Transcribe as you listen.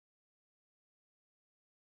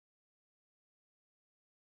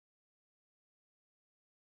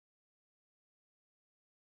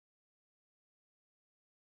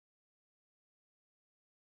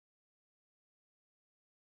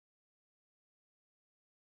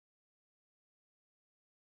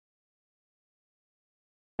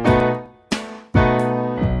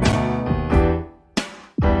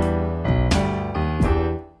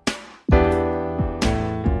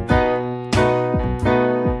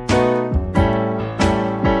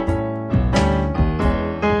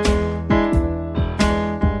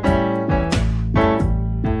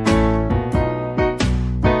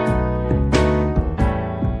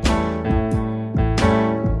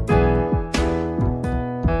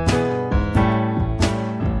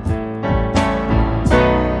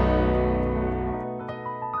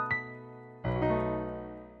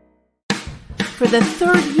For the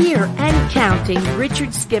third year and counting,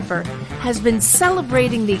 Richard Skipper has been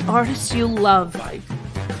celebrating the artists you love.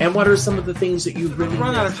 And what are some of the things that you've really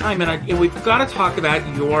run out of time, and we've got to talk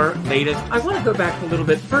about your latest. I want to go back a little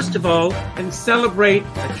bit, first of all, and celebrate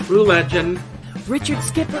a true legend. Richard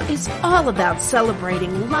Skipper is all about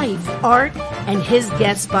celebrating life, art, and his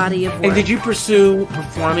guest body of work. And did you pursue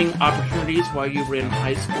performing opportunities while you were in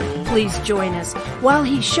high school? Please join us while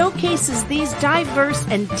he showcases these diverse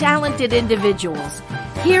and talented individuals.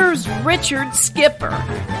 Here's Richard Skipper.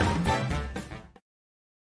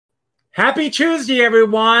 Happy Tuesday,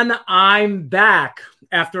 everyone. I'm back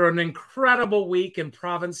after an incredible week in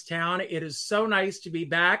Provincetown. It is so nice to be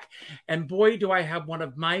back. And boy, do I have one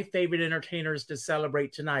of my favorite entertainers to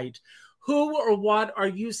celebrate tonight. Who or what are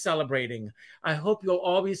you celebrating? I hope you'll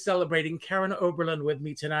all be celebrating Karen Oberlin with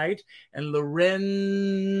me tonight and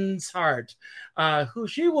Loren's Hart, who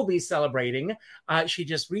she will be celebrating. She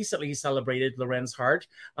just recently celebrated Loren's Hart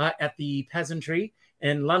at the Peasantry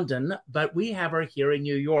in London, but we have her here in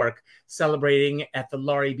New York celebrating at the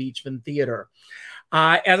Laurie Beechman Theater.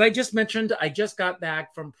 As I just mentioned, I just got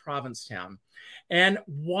back from Provincetown, and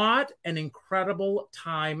what an incredible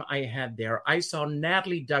time I had there. I saw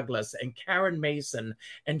Natalie Douglas and Karen Mason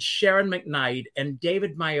and Sharon McKnight and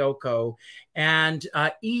David Mayoko and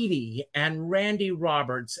Edie and Randy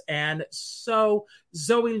Roberts and Zoe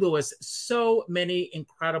Lewis, so many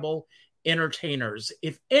incredible entertainers.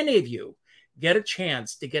 If any of you get a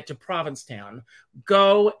chance to get to Provincetown,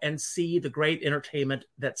 go and see the great entertainment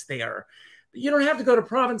that's there. You don't have to go to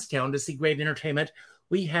Provincetown to see great entertainment.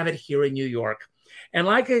 We have it here in New York. And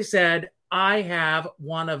like I said, I have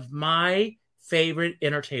one of my favorite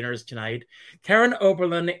entertainers tonight, Karen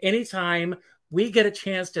Oberlin. Anytime we get a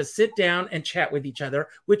chance to sit down and chat with each other,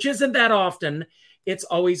 which isn't that often, it's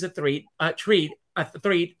always a treat.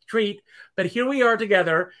 But here we are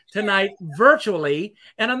together tonight virtually,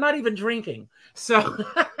 and I'm not even drinking. But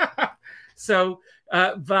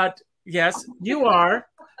yes, you are.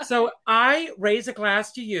 So I raise a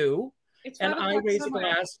glass to you, and I raise a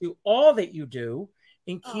glass to all that you do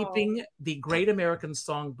in keeping the Great American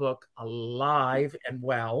Songbook alive and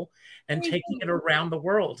well and taking it around the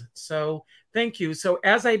world. So thank you. So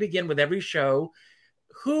as I begin with every show,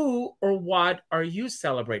 who or what are you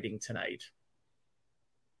celebrating tonight?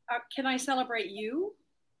 Can I celebrate you?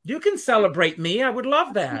 You can celebrate me. I would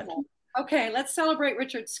love that. Okay, let's celebrate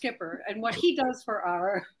Richard Skipper and what he does for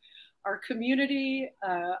our community,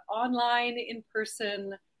 online, in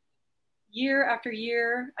person, year after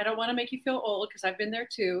year. I don't want to make you feel old because I've been there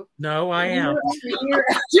too. No, I am. Year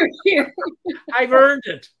after year. I've earned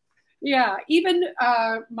it. Yeah, even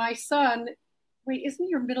my son. Wait, isn't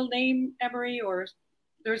your middle name Emery, or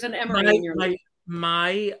there's an Emery in your name?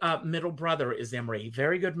 My middle brother is Emery.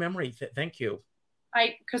 Very good memory. Thank you.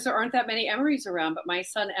 Because there aren't that many Emerys around, but my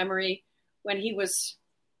son Emery, when he was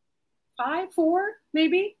 4,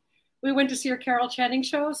 maybe, we went to see a Carol Channing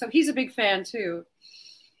show. So he's a big fan too.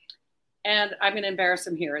 And I'm going to embarrass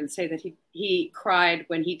him here and say that he cried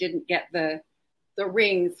when he didn't get the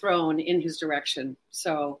ring thrown in his direction.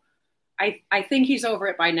 So I think he's over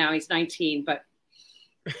it by now. He's 19, but.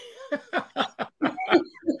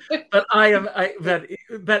 But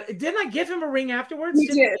didn't I give him a ring afterwards?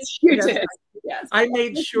 You did. Yes. I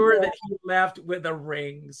made sure that he left with a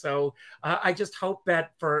ring. So I just hope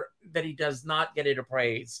that he does not get it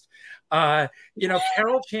appraised.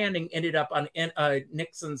 Carol Channing ended up on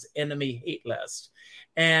Nixon's enemy hate list.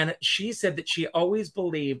 And she said that she always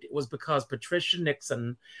believed it was because Patricia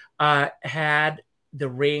Nixon had the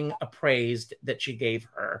ring appraised that she gave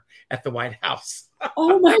her at the White House.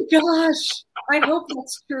 Oh my gosh. I hope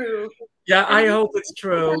that's true. Yeah, I hope it's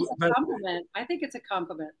true. Compliment. I think it's a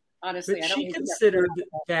compliment, honestly. But she considered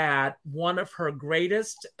that one of her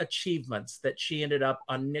greatest achievements, that she ended up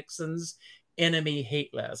on Nixon's enemy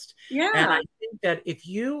hate list. Yeah. And I think that if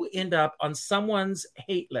you end up on someone's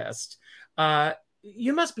hate list,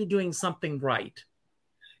 you must be doing something right.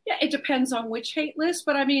 Yeah, it depends on which hate list.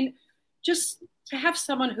 But I mean, just to have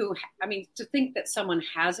someone to think that someone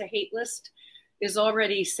has a hate list is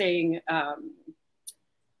already saying a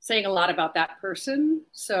lot about that person.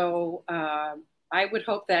 So I would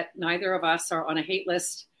hope that neither of us are on a hate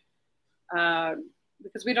list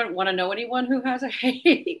because we don't want to know anyone who has a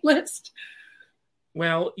hate list.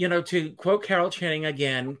 Well, to quote Carol Channing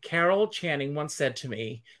again, Carol Channing once said to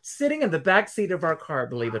me, sitting in the back seat of our car,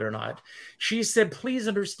 believe it or not, she said, please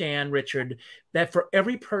understand, Richard, that for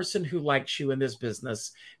every person who likes you in this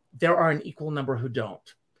business, there are an equal number who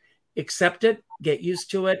don't. Accept it, get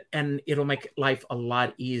used to it, and it'll make life a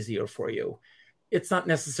lot easier for you. It's not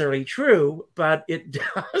necessarily true, but it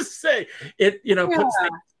does say it, puts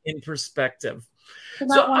things in perspective. So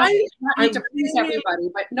So not need to please really, everybody,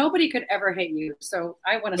 but nobody could ever hate you. So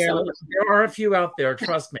I want to celebrate. there are a few out there,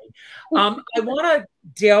 trust me. I want to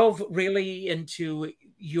delve really into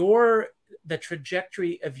the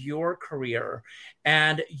trajectory of your career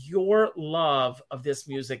and your love of this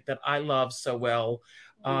music that I love so well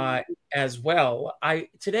as well.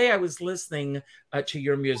 Today I was listening to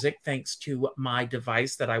your music thanks to my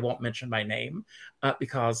device that I won't mention my name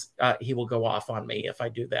because he will go off on me if I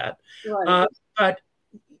do that. Right. But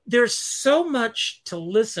there's so much to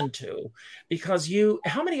listen to because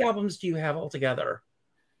how many albums do you have altogether?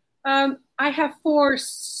 I have 4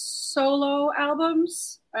 solo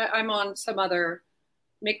albums. I'm on some other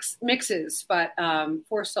mixes, but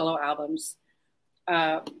 4 solo albums.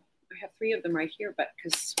 I have 3 of them right here, but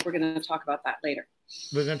because we're going to talk about that later.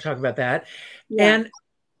 We're going to talk about that. Yeah. And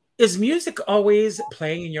is music always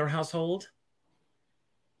playing in your household?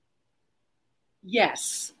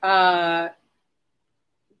 Yes.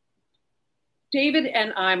 David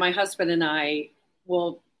and I, my husband and I,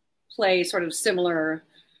 will play sort of similar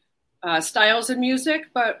styles of music,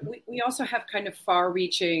 but we also have kind of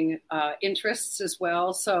far-reaching interests as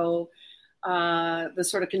well. So the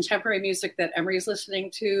sort of contemporary music that Emery's listening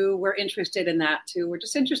to, we're interested in that too. We're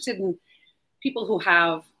just interested in people who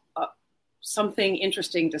have something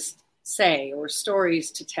interesting to say or stories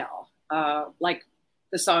to tell, like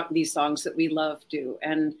these songs that we love do.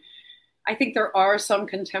 And I think there are some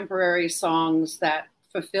contemporary songs that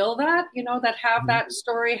fulfill that, that have that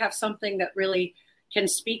story, have something that really can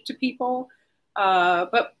speak to people.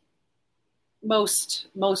 But most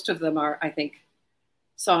of them are, I think,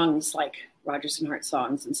 songs like Rodgers and Hart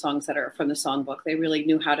songs and songs that are from the songbook. They really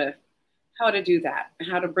knew how to do that,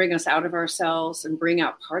 how to bring us out of ourselves and bring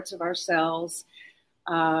out parts of ourselves.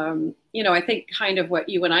 I think kind of what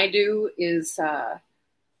you and I do is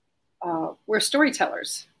we're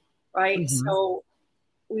storytellers. Right. Mm-hmm. So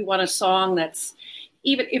we want a song that's,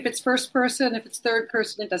 even if it's first person, if it's third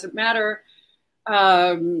person, it doesn't matter.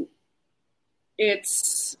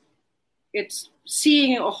 It's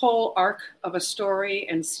seeing a whole arc of a story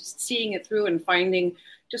and seeing it through and finding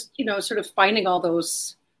sort of finding all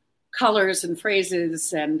those colors and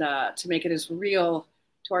phrases and to make it as real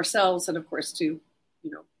to ourselves and of course to,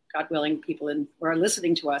 God willing, people who are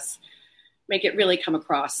listening to us, make it really come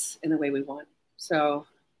across in the way we want. So.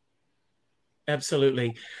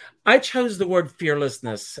 Absolutely. I chose the word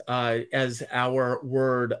fearlessness as our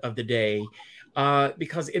word of the day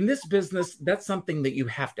because in this business, that's something that you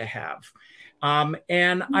have to have.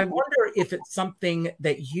 And I wonder if it's something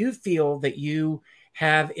that you feel that you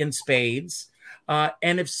have in spades.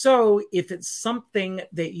 And if so, if it's something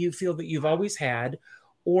that you feel that you've always had,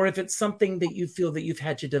 or if it's something that you feel that you've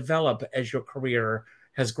had to develop as your career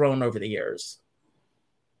has grown over the years.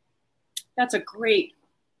 That's a great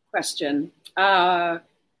question. I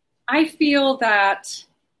feel that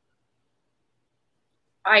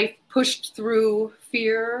I pushed through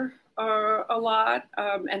fear a lot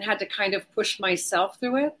and had to kind of push myself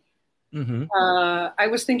through it. Mm-hmm. I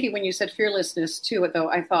was thinking when you said fearlessness too, though,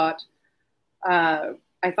 I thought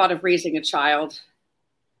of raising a child.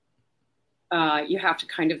 You have to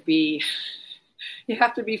kind of be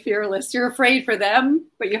fearless. You're afraid for them,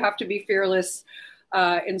 but you have to be fearless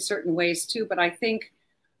in certain ways too. But I think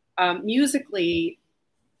musically,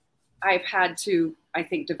 I've had to, I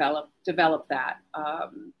think, develop that.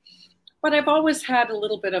 But I've always had a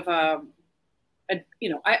little bit of I'm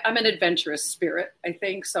an adventurous spirit, I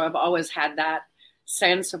think. So I've always had that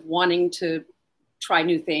sense of wanting to try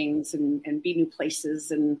new things and be new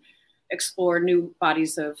places and explore new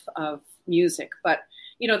bodies of music. But,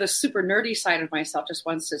 the super nerdy side of myself just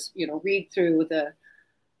wants to, read through the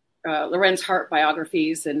Lorenz Hart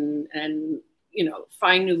biographies and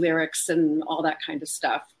find new lyrics and all that kind of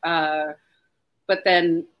stuff. But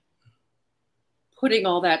then putting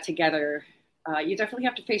all that together, you definitely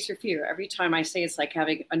have to face your fear. Every time I say it's like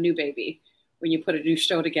having a new baby when you put a new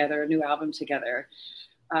show together, a new album together.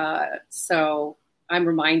 So I'm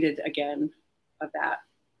reminded again of that.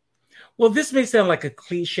 Well, this may sound like a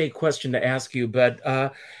cliche question to ask you, but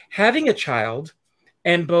having a child,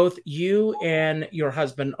 and both you and your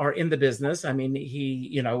husband are in the business. I mean,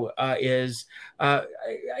 he, is, I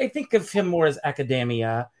think of him more as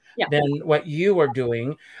academia than what you are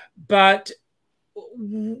doing. But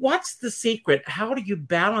what's the secret? How do you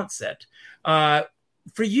balance it?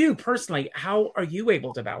 For you personally, how are you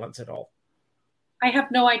able to balance it all? I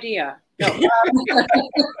have no idea. No.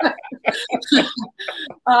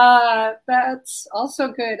 That's also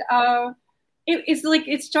good. It's like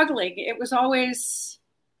it's juggling. It was always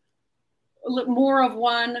more of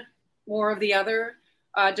one, more of the other,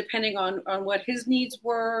 depending on what his needs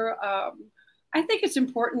were. I think it's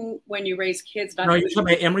important when you raise kids. No, you're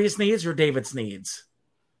talking about Emery's needs or David's needs?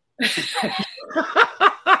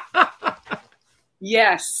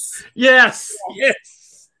 Yes. Yes.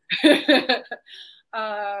 I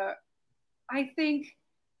think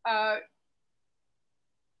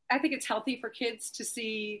it's healthy for kids to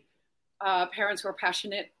see parents who are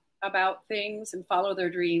passionate about things and follow their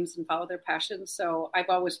dreams and follow their passions. So I've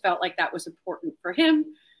always felt like that was important for him.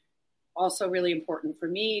 Also really important for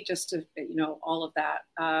me, just to, all of that.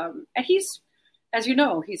 And he's, as you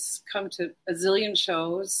know, he's come to a zillion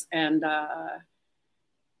shows, and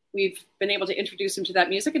we've been able to introduce him to that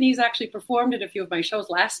music. And he's actually performed at a few of my shows.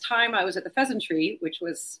 Last time I was at the Pheasantry, which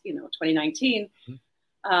was, 2019.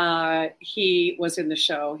 He was in the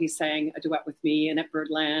show. He sang a duet with me and at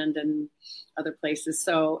Birdland and other places.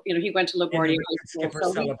 So, he went to LaGuardia High School. Skipper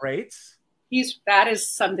so celebrates. That is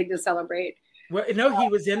something to celebrate. Well, no,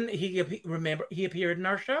 he appeared in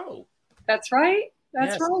our show. That's right.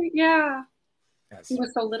 That's right. Yeah. Yes. He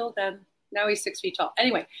was so little then. Now he's 6 feet tall.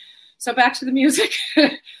 Anyway, so back to the music.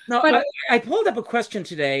 No, but I pulled up a question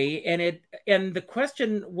today, and the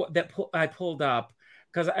question that I pulled up,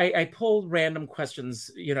 because I pulled random questions,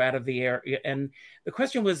 out of the air, and the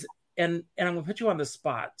question was, and I'm going to put you on the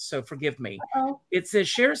spot, so forgive me. Uh-oh. It says,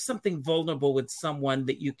 share something vulnerable with someone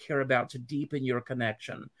that you care about to deepen your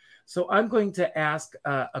connection. So I'm going to ask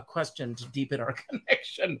a question to deepen our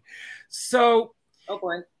connection. So, oh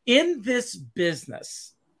boy, in this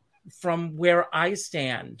business, from where I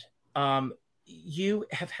stand, you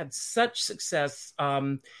have had such success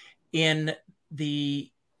in the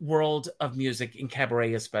world of music, in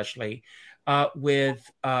cabaret especially, with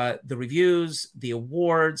the reviews, the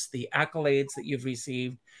awards, the accolades that you've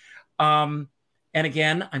received. And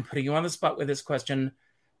again, I'm putting you on the spot with this question.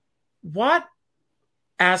 What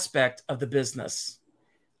aspect of the business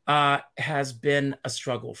has been a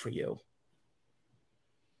struggle for you?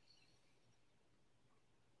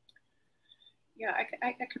 Yeah,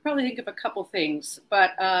 I could probably think of a couple things,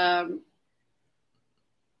 but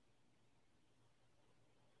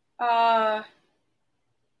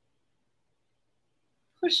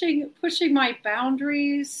pushing my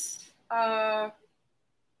boundaries.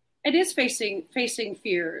 It is facing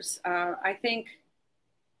fears. I think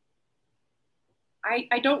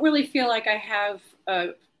I don't really feel like I have a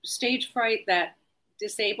stage fright that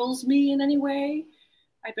disables me in any way.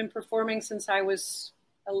 I've been performing since I was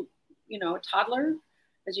a toddler,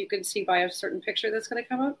 as you can see by a certain picture that's going to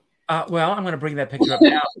come up. Well, I'm going to bring that picture up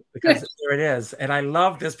now because there it is. And I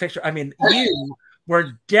love this picture. I mean, you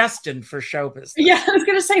were destined for show business. Yeah, I was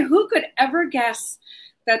going to say, who could ever guess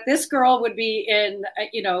that this girl would be in,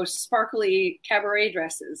 sparkly cabaret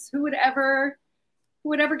dresses? Who would ever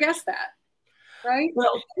guess that? Right?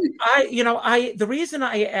 Well, the reason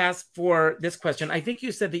I asked for this question, I think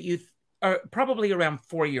you said that you are probably around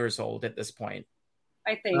 4 years old at this point.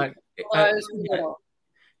 I think was little.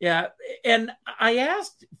 Yeah. And I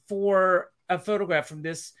asked for a photograph from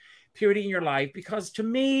this period in your life because to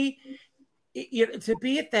me, to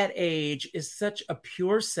be at that age is such a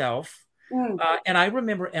pure self. And I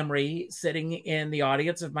remember Emery sitting in the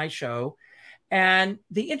audience of my show. And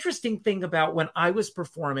the interesting thing about when I was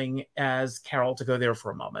performing as Carol, to go there for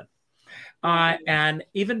a moment, and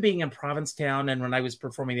even being in Provincetown and when I was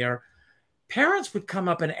performing there, parents would come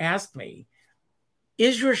up and ask me,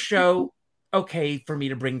 is your show okay for me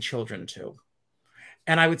to bring children to?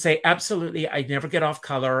 And I would say, absolutely. I never get off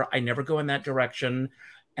color. I never go in that direction.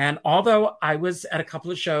 And although I was at a couple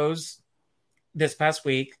of shows this past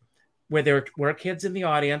week where there were kids in the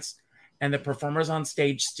audience and the performers on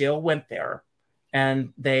stage still went there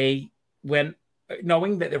and they went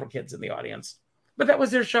knowing that there were kids in the audience, but that was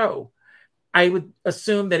their show. I would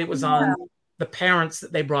assume that it was on the parents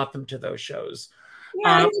that they brought them to those shows.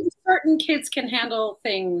 Yeah, I think certain kids can handle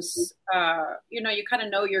things. You kind of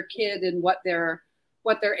know your kid and what they're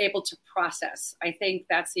able to process. I think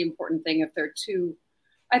that's the important thing. If they're too,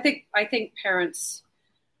 I think parents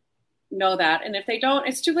know that, and if they don't,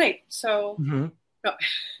 it's too late. So, no.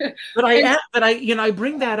 but I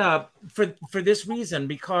bring that up for this reason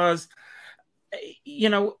because,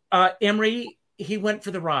 Emery, he went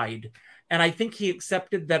for the ride, and I think he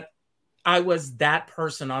accepted that I was that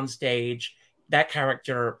person on stage, that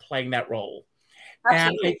character playing that role.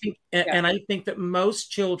 Absolutely. And I think that most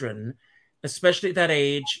children, especially at that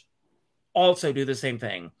age, also do the same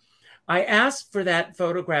thing. I asked for that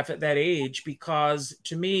photograph at that age because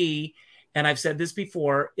to me, and I've said this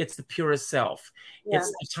before, it's the purest self. Yeah. It's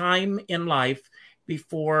the time in life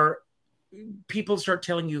before people start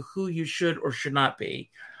telling you who you should or should not be.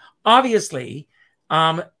 Obviously,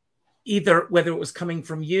 either whether it was coming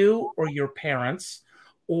from you or your parents,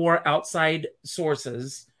 or outside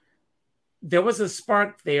sources, there was a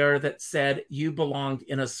spark there that said you belonged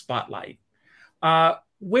in a spotlight.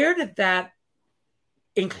 Where did that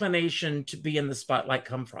inclination to be in the spotlight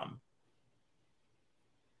come from?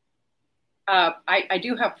 I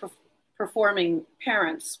do have performing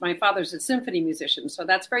parents. My father's a symphony musician, so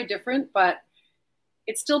that's very different, but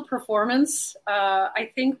it's still performance. I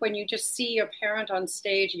think when you just see a parent on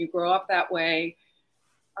stage and you grow up that way,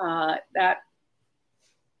 that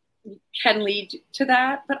can lead to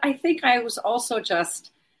that. But I think I was also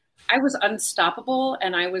I was unstoppable,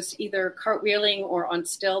 and I was either cartwheeling or on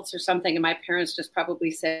stilts or something. And my parents just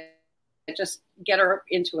probably said, just get her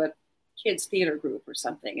into a kids theater group or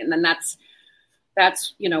something. And then that's,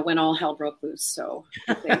 when all hell broke loose. So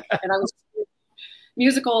I think, and I was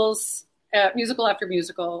musicals, musical after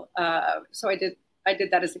musical. So I did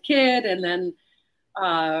that as a kid. And then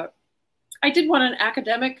I did want an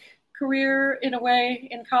academic career in a way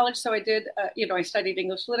in college. So I did, I studied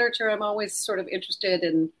English literature. I'm always sort of interested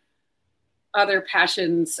in other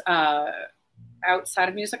passions outside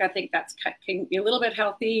of music. I think that's can be a little bit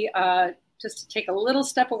healthy, just to take a little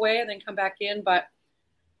step away and then come back in. But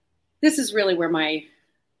this is really where my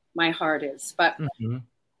heart is. But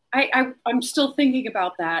I'm still thinking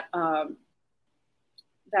about that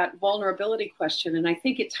vulnerability question, and I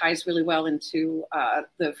think it ties really well into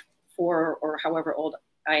the 4 or however old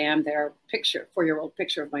I am there 4-year-old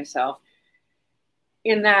picture of myself.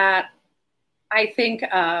 In that, I think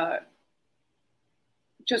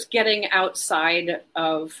just getting outside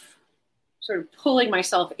of sort of pulling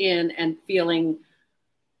myself in and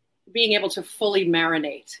being able to fully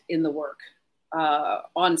marinate in the work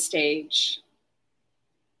on stage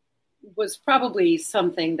was probably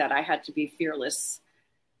something that I had to be fearless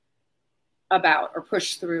about or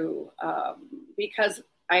push through, because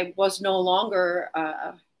I was no longer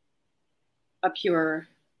a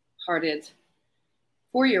pure-hearted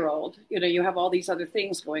 4-year-old. You have all these other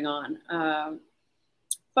things going on.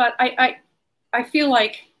 But I feel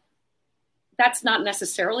like that's not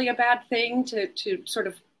necessarily a bad thing to sort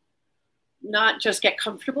of not just get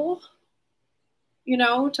comfortable,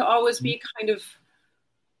 to always be kind of,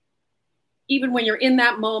 even when you're in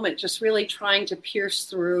that moment, just really trying to pierce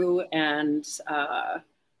through and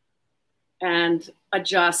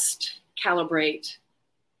adjust, calibrate,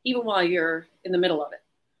 even while you're in the middle of it.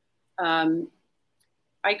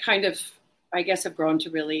 I guess have grown to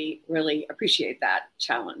really, really appreciate that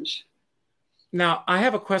challenge. Now, I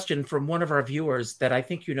have a question from one of our viewers that I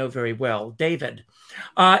think you know very well, David.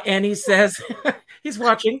 And he says, he's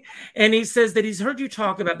watching, and he says that he's heard you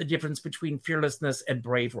talk about the difference between fearlessness and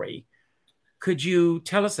bravery. Could you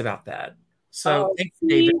tell us about that? So thanks,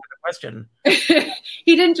 David, for the question.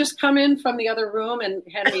 He didn't just come in from the other room and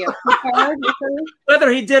hand me a card.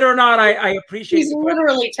 Whether he did or not, I appreciate it. He's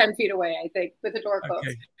literally 10 feet away, I think, with the door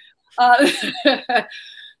closed. Okay.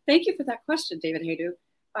 Thank you for that question, David Haydu.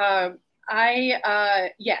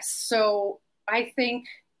 Yes. So I think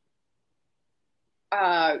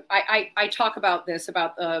I talk about this,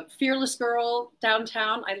 about the fearless girl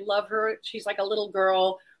downtown. I love her. She's like a little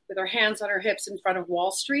girl with her hands on her hips in front of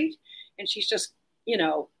Wall Street. And she's just,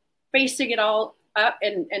 facing it all up.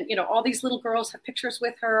 And all these little girls have pictures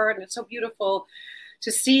with her. And it's so beautiful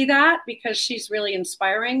to see that, because she's really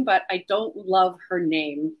inspiring. But I don't love her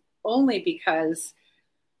name, only because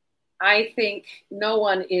I think no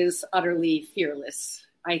one is utterly fearless.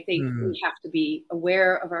 I think we have to be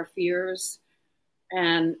aware of our fears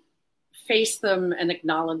and face them and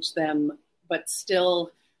acknowledge them, but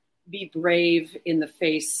still be brave in the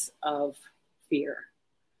face of fear.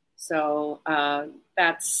 So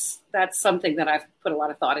that's something that I've put a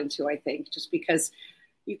lot of thought into, I think, just because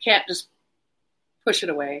you can't just push it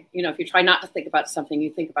away. If you try not to think about something,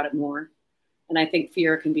 you think about it more. And I think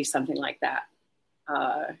fear can be something like that,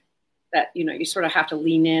 that, you sort of have to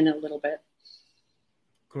lean in a little bit.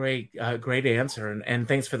 Great answer. And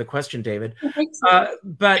thanks for the question, David.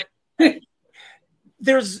 But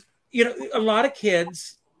there's, a lot of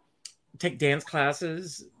kids take dance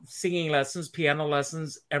classes, singing lessons, piano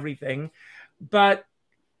lessons, everything. But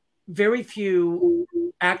very few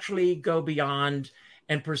actually go beyond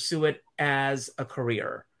and pursue it as a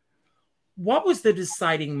career. What was the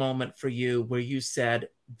deciding moment for you where you said,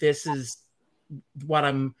 this is what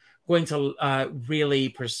I'm going to really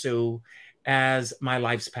pursue as my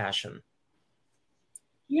life's passion?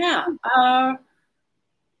 Yeah. I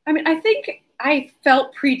think I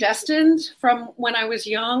felt predestined from when I was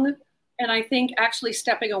young. And I think actually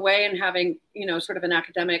stepping away and having, sort of an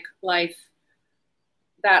academic life,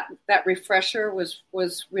 that refresher was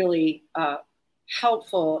really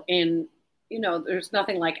helpful in, there's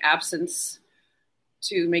nothing like absence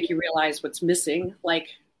to make you realize what's missing, like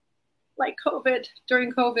COVID,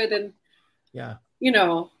 during COVID. And, Yeah.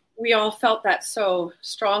 We all felt that so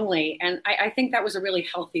strongly. And I think that was a really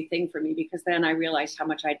healthy thing for me, because then I realized how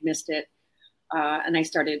much I'd missed it. And I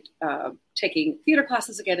started taking theater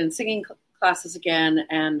classes again and singing classes again.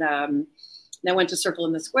 And then went to Circle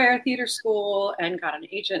in the Square Theater School and got an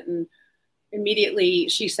agent. And immediately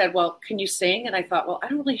she said, well, can you sing? And I thought, well, I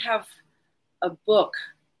don't really have a book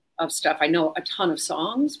of stuff. I know a ton of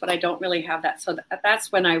songs, but I don't really have that. So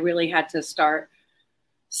that's when I really had to start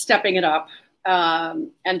stepping it up.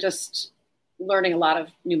 And just learning a lot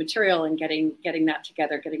of new material and getting that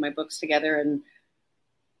together, getting my books together. And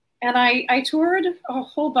I toured a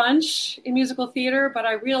whole bunch in musical theater, but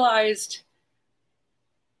I realized,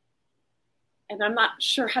 and I'm not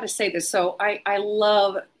sure how to say this, so I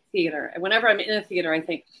love theater. And whenever I'm in a theater, I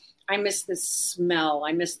think, I miss this smell.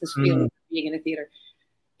 I miss this feeling of being in a theater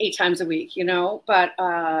 8 times a week, but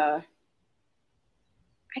I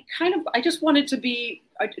just wanted to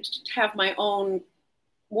have my own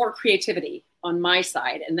more creativity on my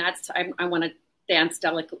side. And I want to dance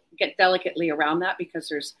get delicately around that, because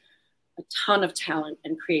there's a ton of talent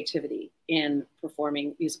and creativity in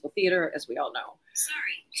performing musical theater, as we all know.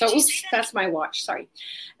 Sorry. So that's my watch. Sorry.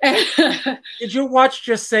 Did your watch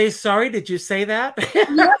just say sorry? Did you say that?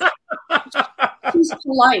 She's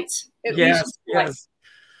polite. Yes.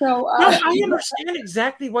 So no, I understand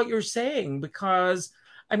exactly what you're saying, because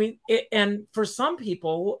I mean, and for some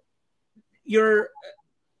people,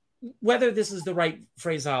 whether this is the right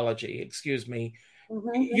phraseology, excuse me,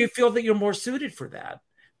 you feel that you're more suited for that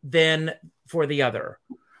than for the other.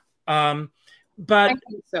 But I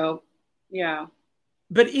think so, yeah.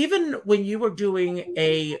 But even when you were doing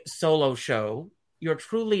a solo show, you're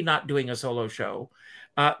truly not doing a solo show,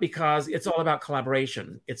 because it's all about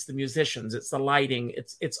collaboration. It's the musicians, it's the lighting,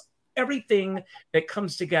 it's everything that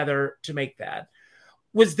comes together to make that.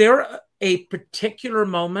 Was there a particular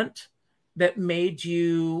moment that made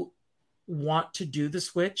you want to do the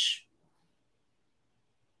switch?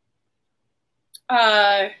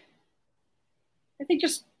 I think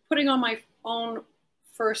just putting on my own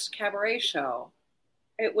first cabaret show,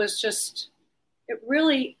 it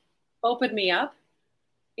really opened me up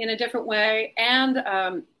in a different way.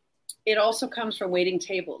 And it also comes from waiting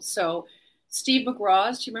tables. So Steve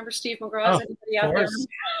McGraw's, do you remember Steve McGraw's? Anybody out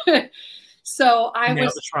there? So I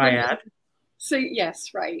was the triad. So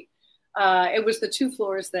yes, right. It was the 2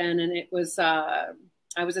 floors then, and it was I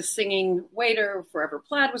was a singing waiter. Forever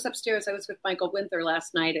Plaid was upstairs. I was with Michael Winther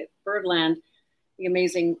last night at Birdland, the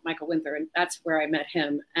amazing Michael Winther, and that's where I met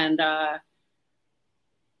him. And I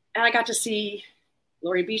got to see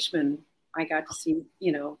Laurie Beachman. I got to see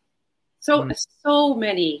so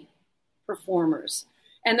many performers,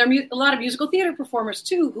 and there are a lot of musical theater performers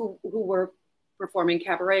too who were performing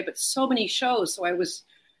cabaret, but so many shows. So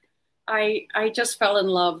I just fell in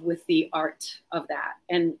love with the art of that,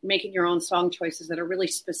 and making your own song choices that are really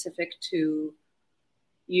specific to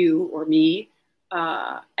you or me,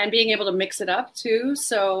 and being able to mix it up too.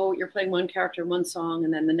 So you're playing one character, one song,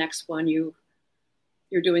 and then the next one you're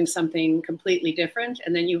doing something completely different.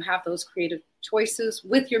 And then you have those creative choices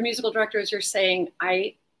with your musical director as you're saying.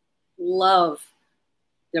 I love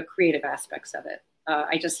the creative aspects of it.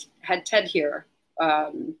 I just had Ted here,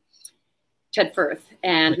 Ted Firth,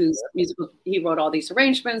 and he wrote all these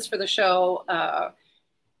arrangements for the show.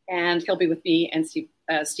 And he'll be with me and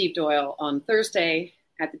Steve Doyle on Thursday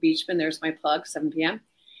at the Beachman. There's my plug, 7 p.m.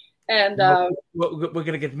 And we're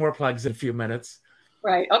going to get more plugs in a few minutes.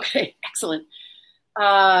 Right. Okay. Excellent.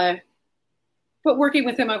 But working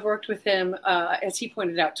with him, I've worked with him, as he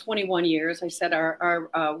pointed out, 21 years. I said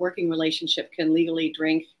our working relationship can legally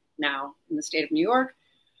drink now in the state of New York.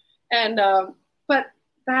 And but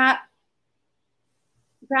that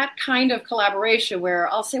kind of collaboration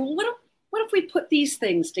where I'll say, well, what if we put these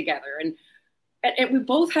things together? And we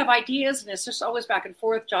both have ideas, and it's just always back and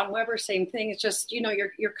forth. John Weber, same thing. It's just,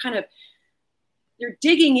 you're kind of, you're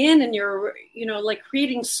digging in, and you're, like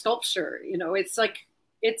creating sculpture. It's like,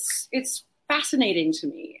 it's fascinating to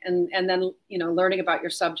me. And then, learning about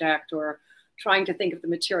your subject or trying to think of the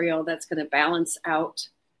material that's going to balance out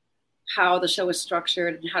how the show is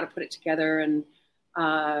structured and how to put it together. And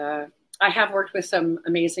I have worked with some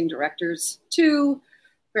amazing directors too.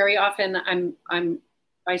 Very often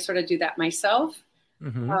I sort of do that myself.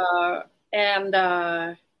 Mm-hmm.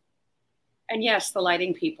 And yes, the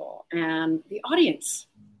lighting people and the audience.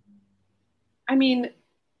 I mean,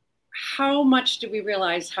 how much do we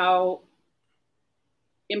realize how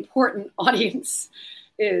important audience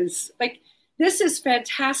is? Like, this is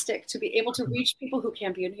fantastic to be able to reach people who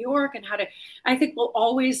can't be in New York, and I think we'll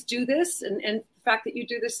always do this. And the fact that you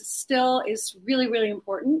do this is really, really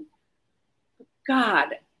important. God,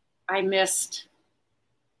 I missed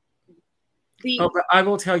but I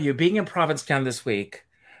will tell you, being in Provincetown this week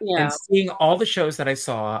and seeing all the shows that I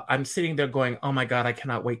saw, I'm sitting there going, oh my God, I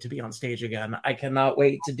cannot wait to be on stage again. I cannot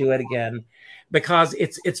wait to do it again, because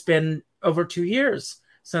it's been over 2 years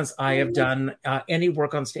since I have done any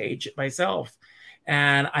work on stage myself,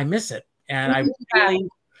 and I miss it. And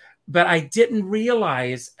but I didn't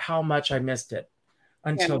realize how much I missed it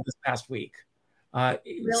until this past week.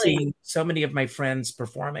 Seeing so many of my friends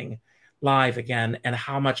performing live again, and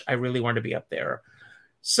how much I really wanted to be up there.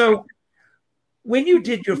 So when you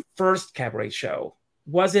did your first cabaret show,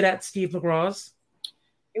 was it at Steve McGraw's?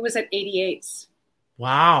 It was at 88's.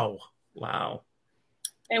 Wow. And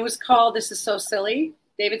it was called This Is So Silly.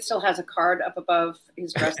 David still has a card up above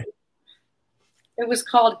his dressing. It was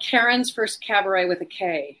called Karen's First Cabaret with a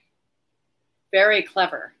K. Very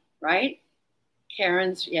clever, right?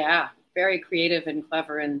 Karen's, very creative and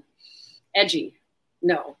clever and edgy.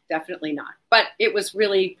 No, definitely not. But it was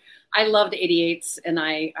really, I loved 88's, and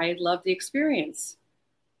I loved the experience.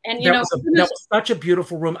 And that was such a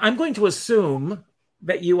beautiful room. I'm going to assume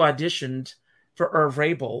that you auditioned for Irv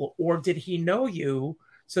Rabel, or did he know you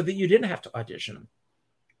so that you didn't have to audition?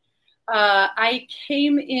 I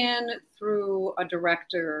came in through a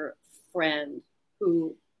director friend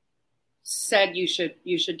who said you should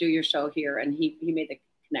do your show here, and he made the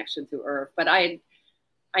connection through Irv. But I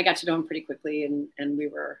got to know him pretty quickly, and we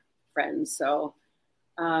were friends. So,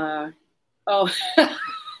 oh,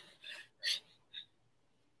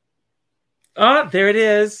 there it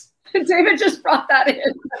is. David just brought that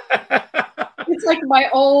in. It's like my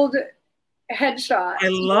old headshot. I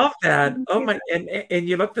love that. Oh my! And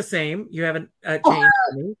you look the same. You haven't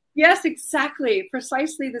changed. Yes, exactly,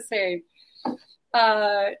 precisely the same.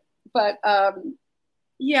 But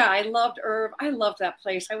I loved Irv. I loved that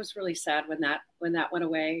place. I was really sad when that went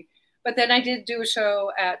away. But then I did do a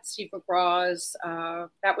show at Steve McGraw's.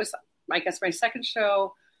 That was, I guess, my second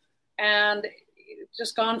show, and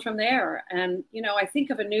just gone from there. And I think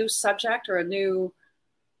of a new subject or a new.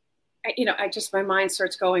 My mind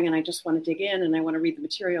starts going, and I just want to dig in, and I want to read the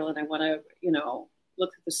material, and I want to,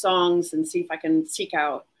 look at the songs and see if I can seek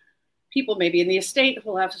out people maybe in the estate who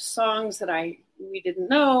will have songs that we didn't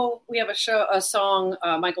know. We have a song,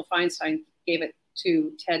 Michael Feinstein gave it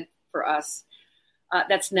to Ted for us,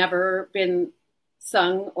 that's never been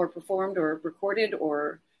sung or performed or recorded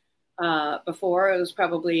or before. It was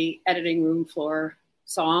probably editing room floor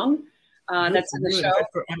song. That's in the show.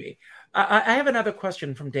 I have another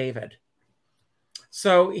question from David.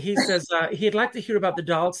 So he says he'd like to hear about the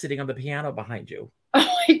doll sitting on the piano behind you. Oh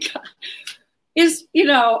my God.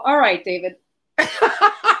 All right, David.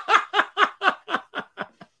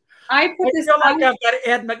 I feel like I've got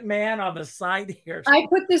Ed McMahon on the side here. I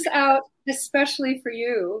put this out especially for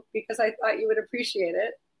you because I thought you would appreciate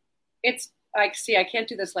it. I can't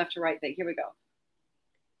do this left to right thing. Here we go.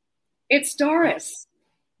 It's Doris.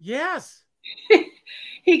 Yes.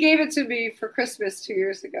 He gave it to me for Christmas 2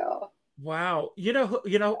 years ago. Wow.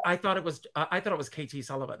 I thought it was KT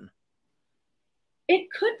Sullivan. It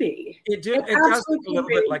could be. It does look a little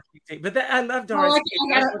bit like KT, but I love Doris. I'll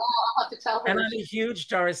have to tell her. And I'm a huge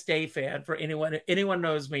Doris Day fan. For anyone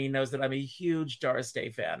knows me knows that I'm a huge Doris Day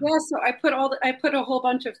fan. Yeah, so I put a whole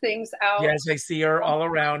bunch of things out. Yes, I see her all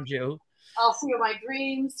around you. I'll see my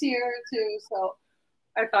dreams here too. So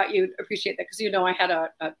I thought you'd appreciate that because I had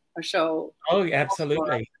a show. Oh,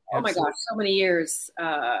 absolutely. Oh my gosh, so many years.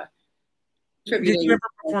 Did you ever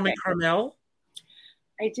perform at Carmel?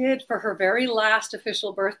 I did for her very last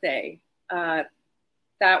official birthday.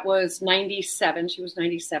 That was 97. She was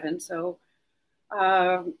 97. So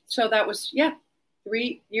that was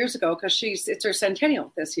 3 years ago because it's her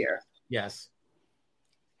centennial this year. Yes.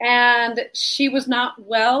 And she was not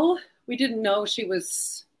well. We didn't know she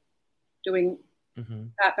was doing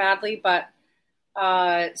that badly, but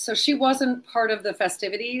so she wasn't part of the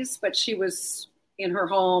festivities, but she was in her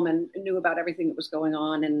home and knew about everything that was going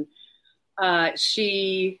on. And I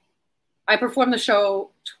performed the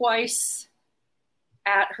show twice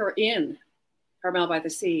at her inn, Carmel by the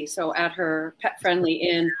Sea. So at her pet-friendly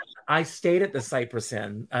inn. I stayed at the Cypress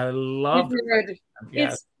Inn. I loved it.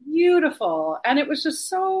 Yes. It's beautiful. And it was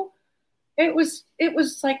just it was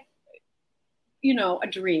like, a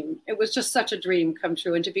dream. It was just such a dream come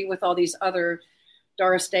true. And to be with all these other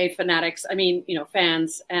Doris Day fanatics,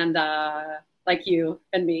 fans and like you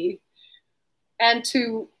and me. And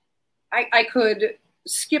I could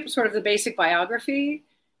skip sort of the basic biography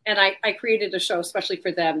And I created a show especially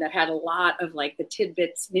for them that had a lot of like the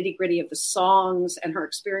tidbits, nitty gritty of the songs and her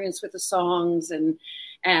experience with the songs and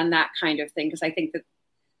that kind of thing. Because I think that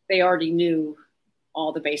they already knew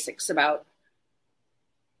all the basics about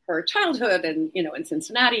her childhood and, you know, in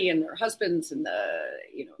Cincinnati and their husbands and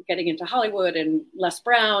getting into Hollywood and Les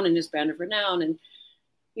Brown and his band of renown. And,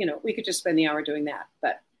 you know, we could just spend the hour doing that,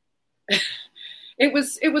 but it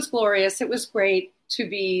was glorious. It was great to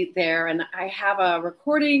be there. And I have a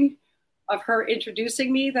recording of her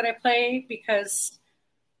introducing me that I play because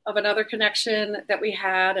of another connection that we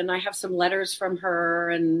had. And I have some letters from her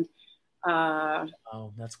and,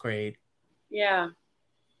 oh, that's great. Yeah.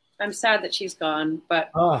 I'm sad that she's gone,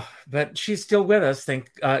 but she's still with us.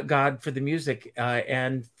 Thank God for the music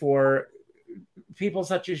and for people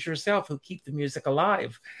such as yourself who keep the music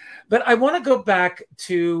alive. But I want to go back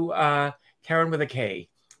to Karen with a K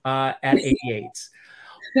at 88.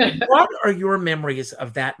 What are your memories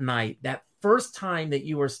of that night, that first time that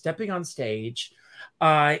you were stepping on stage?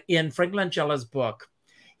 In Frank Langella's book,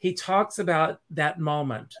 he talks about that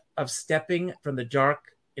moment of stepping from the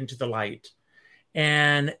dark into the light.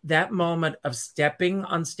 And that moment of stepping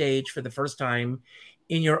on stage for the first time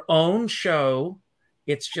in your own show,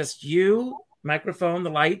 it's just you, microphone, the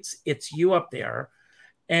lights, it's you up there.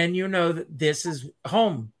 And you know that this is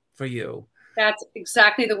home for you. That's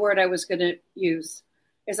exactly the word I was going to use.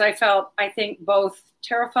 Is I felt, I think, both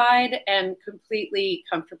terrified and completely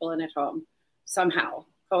comfortable and at home, somehow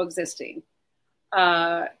coexisting.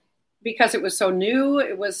 Because it was so new,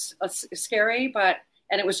 it was scary,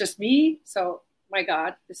 and it was just me. So, my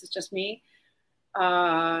God, this is just me.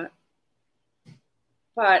 But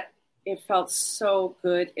it felt so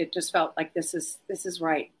good. It just felt like this is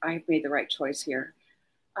right. I've made the right choice here.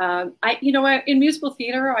 In musical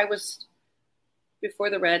theater, I was, before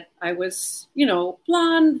the Red, I was,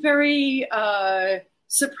 blonde, very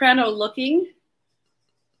soprano looking,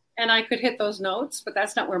 and I could hit those notes, but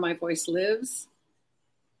that's not where my voice lives.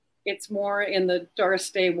 It's more in the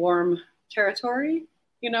Doris Day warm territory.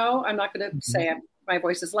 I'm not going to say my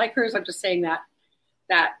voice is like hers. I'm just saying that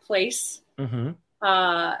place. Mm-hmm.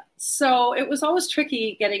 So it was always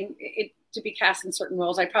tricky getting it to be cast in certain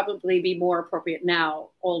roles. I'd probably be more appropriate now,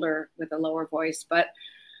 older with a lower voice, but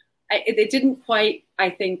it didn't quite,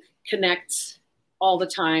 I think, connect all the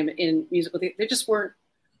time in musical theater. They just weren't.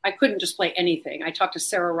 I couldn't just play anything. I talked to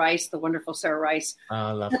Sarah Rice, the wonderful Sarah Rice.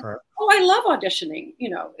 I love her. Oh, I love auditioning.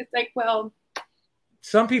 It's like, well,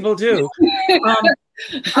 some people do.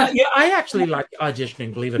 Yeah, I actually like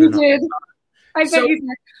auditioning, believe it or not. You did. I bet you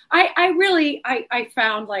did. I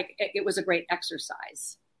found like it was a great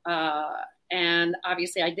exercise. And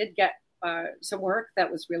obviously I did get some work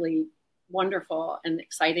that was really wonderful and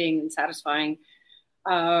exciting and satisfying.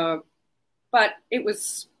 But it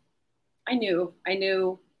was, I knew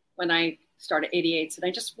when I started 88, and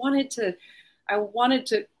I just wanted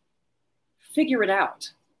to figure it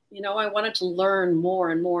out. I wanted to learn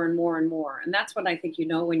more and more and more and more. And that's what I think,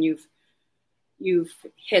 when you've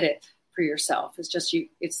hit it for yourself. It's just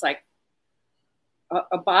it's like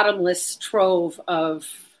a bottomless trove of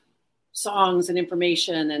songs and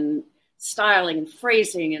information and styling and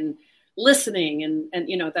phrasing and listening and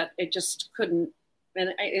that it just couldn't,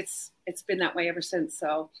 and it's been that way ever since.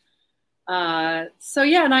 So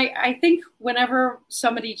yeah. And I think whenever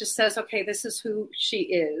somebody just says, okay, this is who she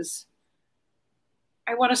is,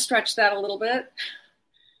 I want to stretch that a little bit.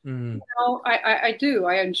 Mm. I do.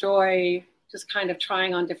 I enjoy just kind of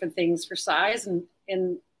trying on different things for size,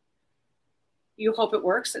 and you hope it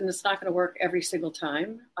works, and it's not going to work every single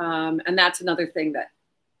time. And that's another thing that,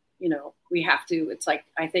 we have to, it's like,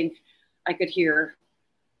 I think I could hear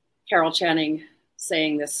Carol Channing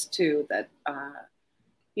saying this too, that,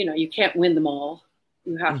 you can't win them all.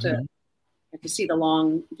 You have to see the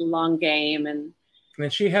long game. And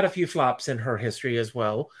she had a few flops in her history as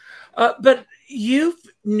well. But you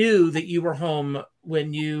knew that you were home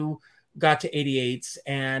when you got to 88s,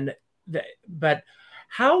 but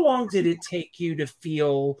how long did it take you to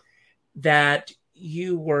feel that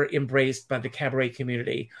you were embraced by the cabaret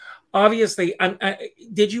community? Obviously,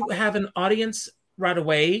 did you have an audience right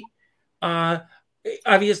away?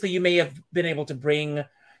 Obviously, you may have been able to bring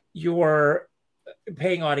your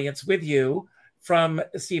paying audience with you from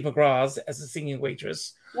Steve McGraw's as a singing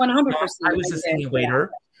waitress. 100%. I was a singing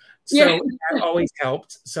waiter, so that always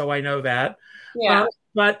helped. So I know that. Yeah.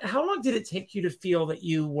 But how long did it take you to feel that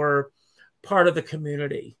you were part of the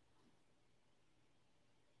community?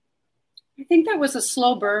 I think that was a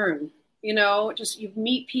slow burn. Just you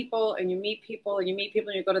meet people and you meet people and you meet people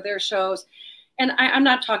and you go to their shows. And I'm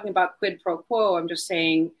not talking about quid pro quo. I'm just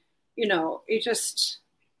saying, you just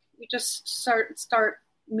start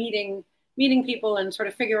meeting people and sort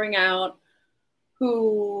of figuring out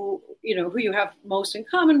who you have most in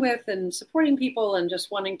common with, and supporting people, and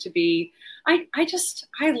just wanting to be. I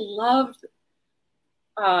loved.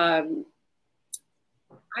 I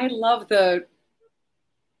love the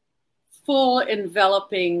full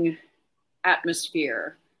enveloping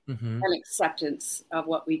atmosphere and acceptance of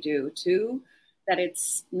what we do too, that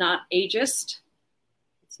it's not ageist,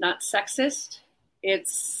 it's not sexist,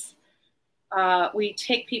 it's we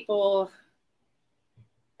take people,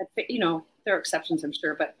 there are exceptions, I'm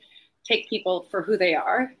sure, but take people for who they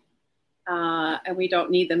are, and we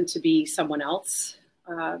don't need them to be someone else.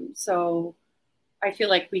 So I feel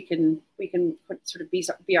like we can sort of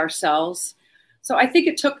be ourselves. So I think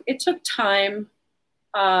it took time,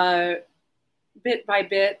 bit by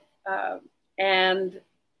bit, and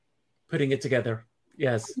putting it together.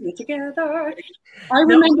 Yes, putting it together. I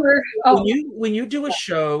remember when you do a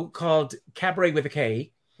show called Cabaret with a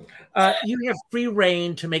K, you have free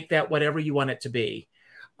reign to make that whatever you want it to be.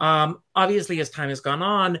 Obviously, as time has gone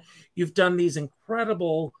on, you've done these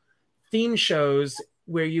incredible theme shows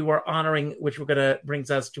where you are honoring, which brings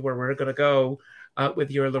us to where we're going to go with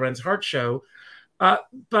your Lorenz Hart show.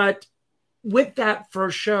 But with that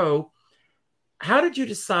first show, how did you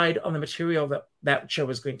decide on the material that show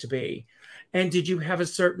was going to be? And did you have a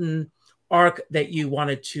certain arc that you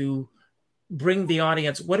wanted to bring the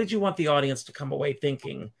audience? What did you want the audience to come away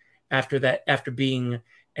thinking after being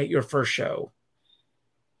at your first show?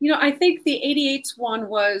 I think the 88's one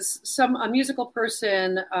was a musical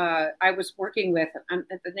person I was working with.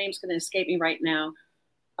 The name's going to escape me right now.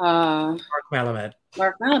 Mark Malamed.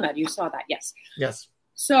 Mark Malamed, you saw that, yes. Yes.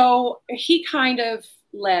 So he kind of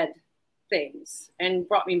led things and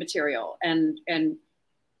brought me material, and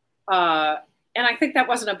I think that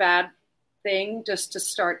wasn't a bad thing just to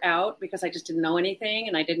start out, because I just didn't know anything,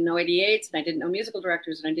 and I didn't know 88's, and I didn't know musical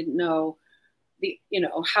directors, and I didn't know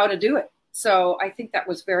how to do it. So I think that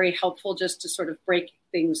was very helpful just to sort of break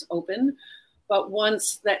things open. But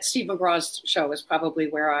once that Steve McGraw's show was probably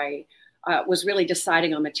where I was really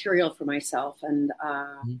deciding on material for myself. And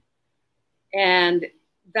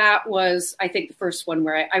that was, I think, the first one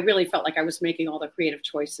where I really felt like I was making all the creative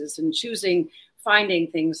choices and finding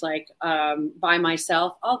things like by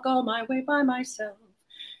myself, I'll go my way by myself,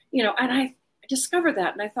 and I discovered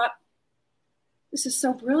that. And I thought, this is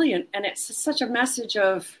so brilliant. And it's such a message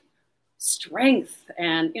of strength,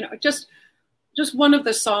 and just one of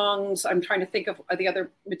the songs. I'm trying to think of the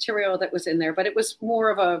other material that was in there, but it was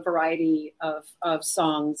more of a variety of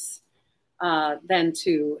songs than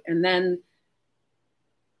two. And then,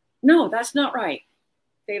 no, that's not right.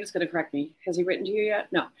 David's going to correct me. Has he written to you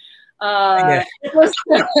yet? No. Yeah.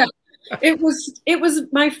 It was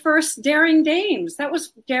my first Daring Dames. That was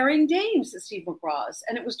Daring Dames at Steve McGraw's,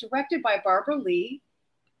 and it was directed by Barbara Lee.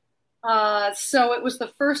 So it was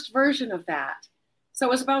the first version of that. So it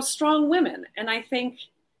was about strong women. And I think,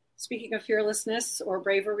 speaking of fearlessness or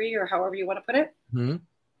bravery or however you want to put it,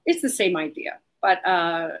 it's the same idea. But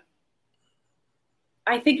I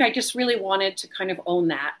think I just really wanted to kind of own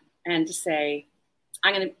that and to say,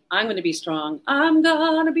 I'm going to be strong. I'm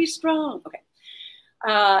going to be strong. Okay.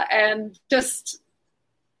 And just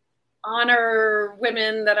honor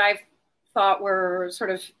women that I thought were sort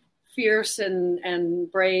of fierce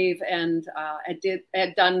and brave, and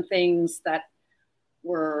had done things that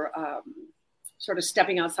were sort of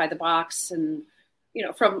stepping outside the box, and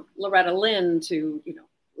from Loretta Lynn to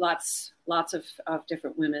lots of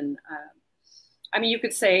different women. I mean, you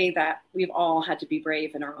could say that we've all had to be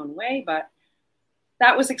brave in our own way, but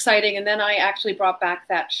that was exciting. And then I actually brought back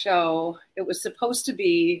that show. It was supposed to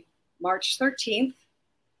be March 13th,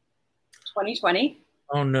 2020.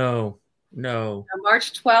 Oh no.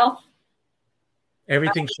 March 12th.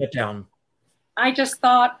 Everything shut down. I just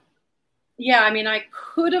thought, I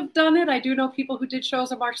could have done it. I do know people who did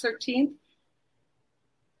shows on March 13th.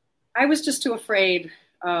 I was just too afraid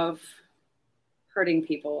of hurting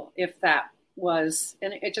people if that was,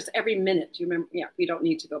 and it just every minute, you remember, we don't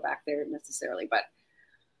need to go back there necessarily, but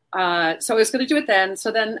so I was going to do it then.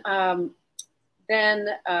 So then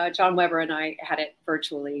John Weber and I had it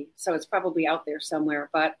virtually. So it's probably out there somewhere,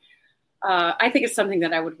 but I think it's something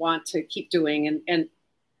that I would want to keep doing and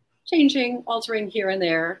changing, altering here and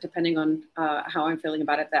there, depending on how I'm feeling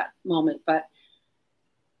about it at that moment. But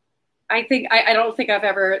I think I don't think I've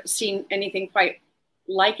ever seen anything quite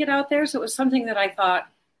like it out there. So it was something that I thought,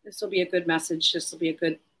 this will be a good message. This will be a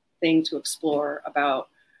good thing to explore about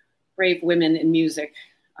brave women in music,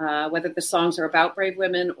 whether the songs are about brave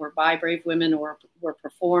women or by brave women or were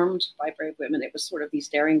performed by brave women. It was sort of these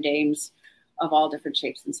daring dames of all different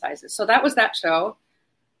shapes and sizes. So that was that show.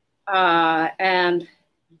 And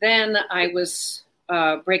then I was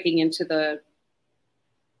breaking into the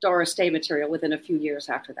Doris Day material within a few years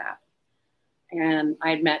after that. And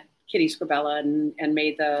I'd met Kitty Scribella and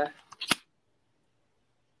made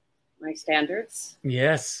my standards.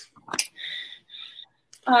 Yes.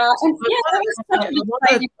 And yeah, that was such an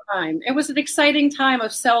exciting time. It was an exciting time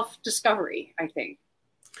of self-discovery, I think.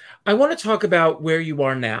 I want to talk about where you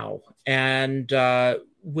are now. And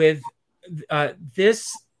with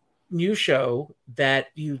this new show that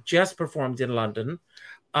you just performed in London,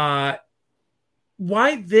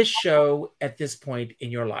 why this show at this point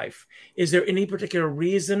in your life? Is there any particular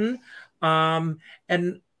reason?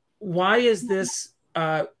 And why is this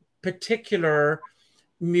particular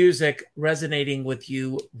music resonating with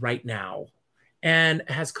you right now? And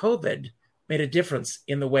has COVID made a difference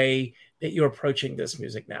in the way that you're approaching this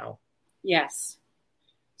music now? Yes.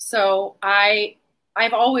 So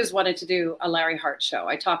I've always wanted to do a Larry Hart show.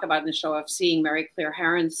 I talk about in the show of seeing Mary Claire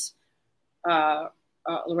Harron's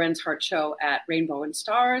Lorenz Hart show at Rainbow and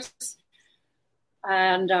Stars,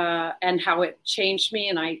 and how it changed me.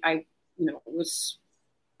 And I was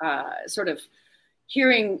sort of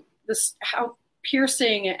hearing this, how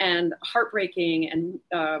piercing and heartbreaking and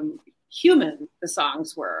human the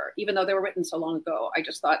songs were, even though they were written so long ago. I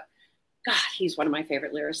just thought, God, he's one of my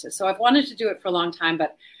favorite lyricists. So I've wanted to do it for a long time,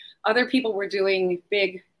 but other people were doing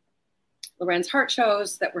big Lorenz Hart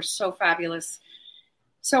shows that were so fabulous.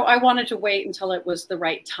 So I wanted to wait until it was the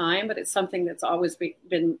right time, but it's something that's always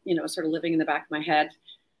been, sort of living in the back of my head.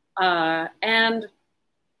 And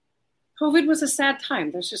COVID was a sad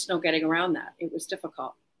time. There's just no getting around that. It was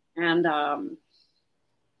difficult. And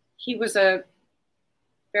he was a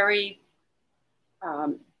very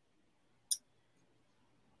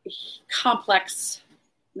complex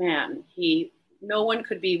man. No one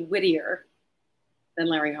could be wittier than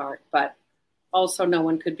Larry Hart, but also no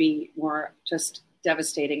one could be more just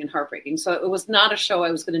devastating and heartbreaking. So it was not a show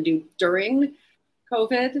I was going to do during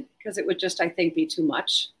COVID, because it would just, I think, be too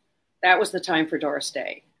much. That was the time for Doris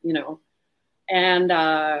Day, and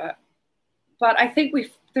but I think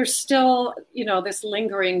there's still, this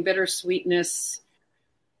lingering bittersweetness.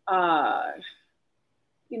 I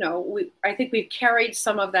think we've carried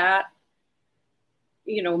some of that,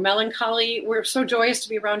 melancholy. We're so joyous to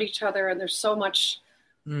be around each other, and there's so much,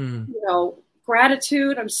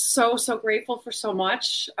 gratitude. I'm so, so grateful for so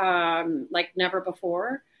much, like never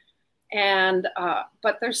before. And,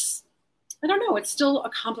 but there's, I don't know, it's still a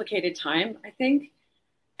complicated time, I think.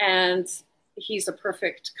 And he's a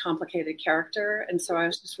perfect, complicated character. And so I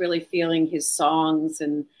was just really feeling his songs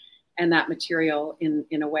and that material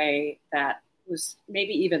in a way that was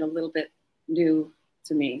maybe even a little bit new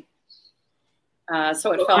to me.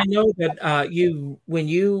 So it felt. I know that when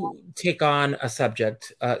you take on a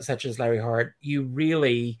subject such as Larry Hart, you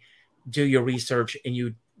really do your research and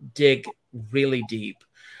you dig really deep.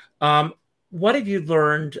 What have you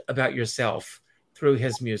learned about yourself through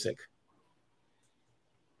his music?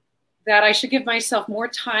 That I should give myself more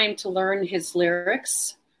time to learn his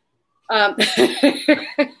lyrics. Oh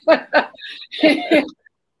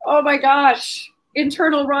my gosh.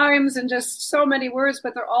 Internal rhymes and just so many words,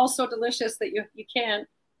 but they're all so delicious that you can't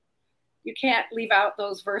leave out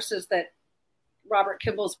those verses that Robert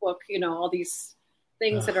Kimball's book, all these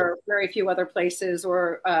things that are very few other places,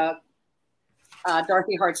 or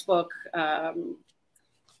Dorothy Hart's book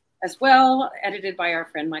as well, edited by our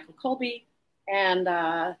friend Michael Colby, and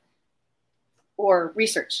or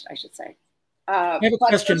researched, I should say. I have a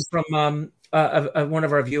question from one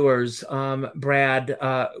of our viewers, Brad.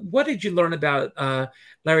 What did you learn about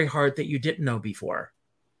Larry Hart that you didn't know before?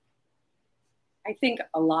 I think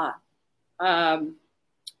a lot. I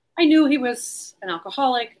knew he was an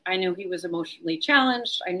alcoholic. I knew he was emotionally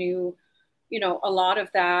challenged. I knew, a lot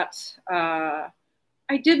of that. I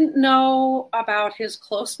didn't know about his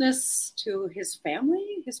closeness to his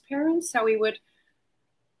family, his parents, how he would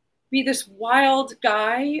be this wild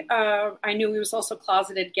guy. I knew he was also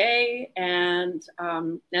closeted gay, and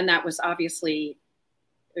that was obviously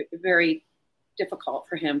very difficult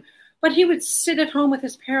for him. But he would sit at home with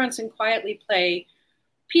his parents and quietly play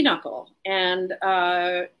pinochle. And,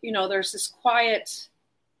 there's this quiet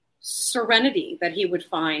serenity that he would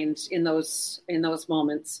find in those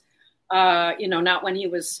moments. Not when he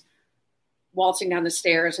was waltzing down the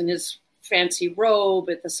stairs in his fancy robe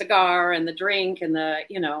with the cigar and the drink and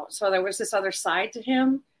so there was this other side to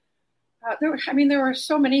him. There were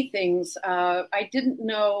so many things. I didn't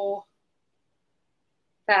know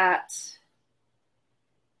that.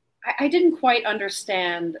 I didn't quite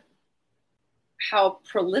understand how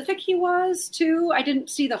prolific he was too. I didn't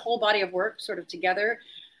see the whole body of work sort of together.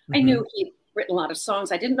 Mm-hmm. I knew he'd written a lot of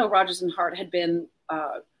songs. I didn't know Rodgers and Hart had been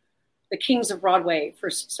the kings of Broadway for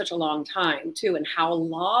such a long time too, and how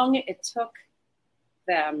long it took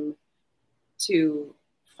them to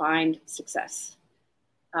find success.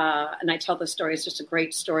 And I tell the story. It's just a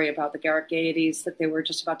great story about the Garrick Gaieties that they were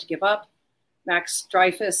just about to give up. Max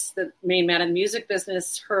Dreyfus, the main man in the music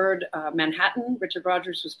business, heard Manhattan. Richard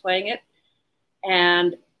Rodgers was playing it.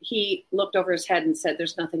 And he looked over his head and said,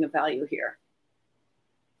 "There's nothing of value here."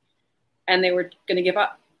 And they were going to give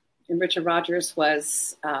up. And Richard Rodgers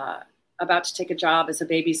was about to take a job as a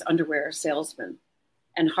baby's underwear salesman.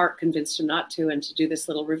 And Hart convinced him not to, and to do this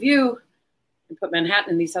little review and put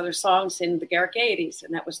Manhattan and these other songs in the Garrick Gaieties.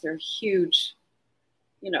 And that was their huge,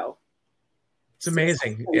 It's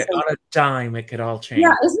amazing. On a dime, it could all change.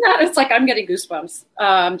 Yeah, isn't that? It's like I'm getting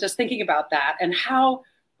goosebumps just thinking about that, and how,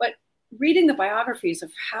 but reading the biographies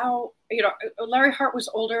of how, Larry Hart was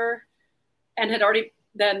older and had already,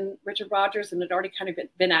 than Richard Rodgers, and had already kind of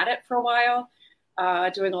been at it for a while,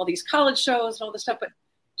 doing all these college shows and all this stuff, but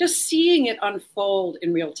just seeing it unfold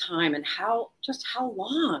in real time and how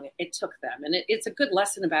long it took them. And it's a good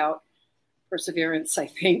lesson about perseverance, I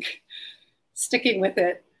think, sticking with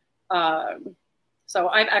it. So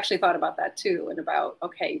I've actually thought about that too, and about,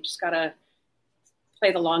 okay, you just got to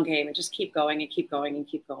play the long game and just keep going and keep going and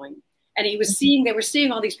keep going. And they were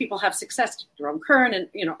seeing all these people have success, Jerome Kern and,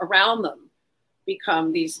 around them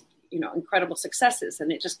become these, incredible successes.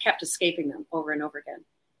 And it just kept escaping them over and over again.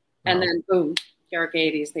 Wow. And then boom, Garrick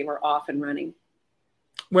Gaieties, they were off and running.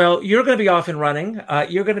 Well, you're going to be off and running.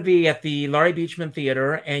 You're going to be at the Laurie Beachman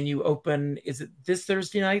Theater, and you open, is it this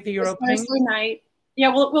Thursday night that you're opening? Thursday night.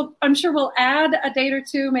 Yeah, I'm sure we'll add a date or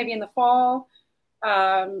two, maybe in the fall.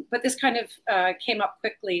 But this kind of came up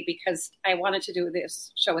quickly because I wanted to do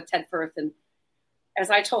this show with Ted Firth. And as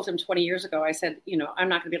I told him 20 years ago, I said, I'm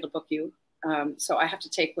not going to be able to book you. So I have to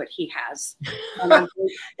take what he has.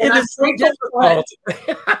 It is so difficult.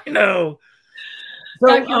 I know. So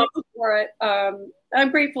I'm grateful for it. I'm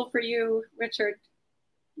grateful for you, Richard.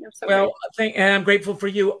 And I'm grateful for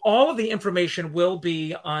you. All of the information will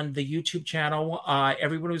be on the YouTube channel.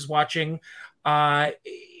 Everyone who's watching,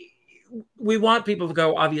 we want people to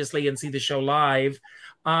go, obviously, and see the show live.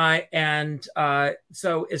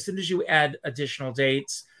 So as soon as you add additional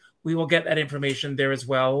dates, we will get that information there as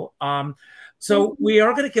well. So we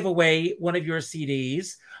are going to give away one of your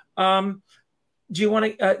CDs. Do you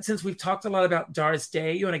want to, since we've talked a lot about Doris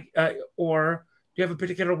Day, or do you have a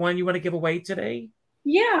particular one you want to give away today?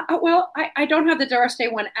 Yeah, well, I don't have the Doris Day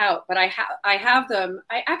one out, but I have them.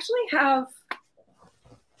 I actually have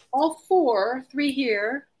all three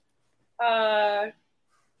here. And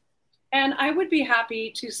I would be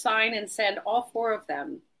happy to sign and send all four of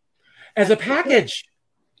them. As a package?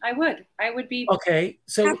 I would be. Okay,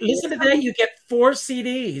 so listen to that. You get 4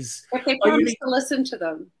 CDs. If they promise to listen to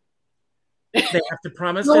them. They have to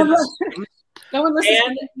promise to listen. No one listens.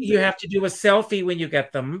 And you have to do a selfie when you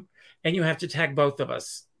get them. And you have to tag both of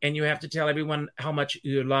us. And you have to tell everyone how much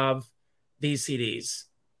you love these CDs.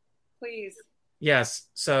 Please. Yes.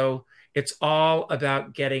 So it's all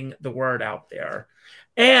about getting the word out there.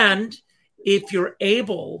 And if you're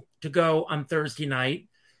able to go on Thursday night,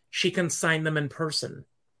 she can sign them in person.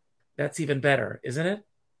 That's even better, isn't it?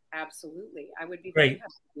 Absolutely. I would be very happy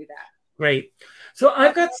to do that. Great. So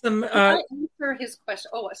I've got some. I answer his question.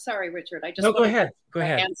 Oh, sorry, Richard. Go ahead.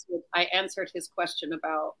 I answered his question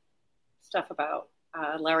about stuff about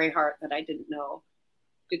Larry Hart that I didn't know.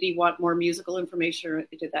 Did he want more musical information, or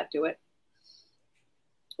did that do it?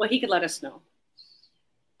 Well, he could let us know.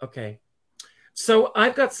 Okay. So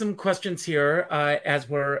I've got some questions here as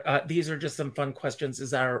these are just some fun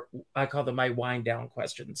questions I call them my wind down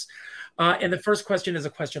questions. And the first question is a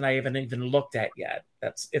question I haven't even looked at yet.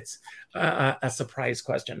 It's a surprise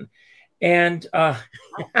question. And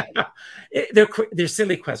they're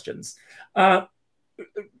silly questions. Are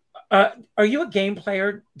you a game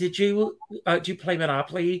player? Do you play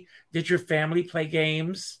Monopoly? Did your family play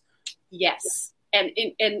games? Yes. And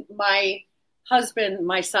my husband,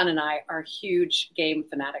 my son, and I are huge game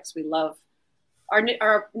fanatics. We love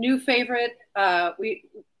our new favorite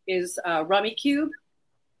is Rummy Cube.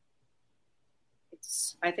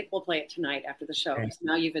 I think we'll play it tonight after the show. Okay.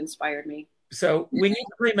 Now you've inspired me. So when you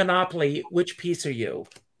play Monopoly, which piece are you?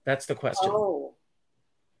 That's the question. Oh,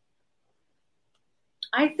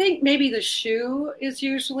 I think maybe the shoe is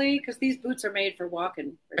usually, because these boots are made for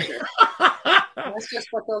walking. For sure. That's just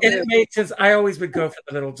what they'll do. It made sense. I always would go for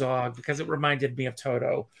the little dog because it reminded me of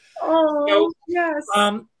Toto. Oh, so, yes.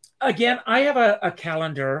 Again, I have a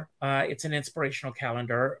calendar. It's an inspirational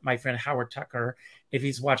calendar. My friend Howard Tucker, if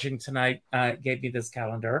he's watching tonight, gave me this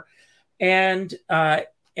calendar. And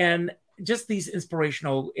just these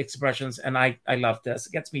inspirational expressions. And I love this.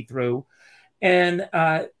 It gets me through. And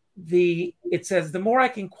it says, the more I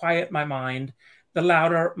can quiet my mind, the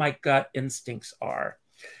louder my gut instincts are.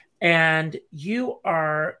 And you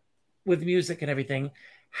are, with music and everything,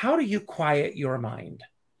 how do you quiet your mind?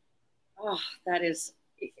 Oh,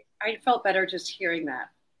 I felt better just hearing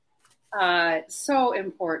that. So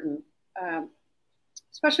important,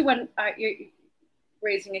 especially when you're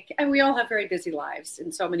raising a kid. And we all have very busy lives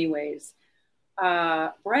in so many ways.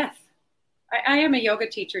 Breath. I am a yoga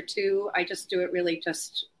teacher too. I just do it really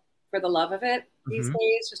just for the love of it these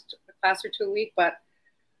days, just a class or two a week. But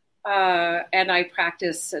and I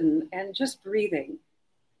practice and just breathing.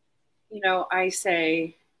 You know, I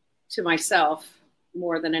say to myself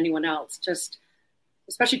more than anyone else, just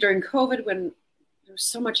especially during COVID when there was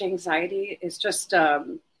so much anxiety, is just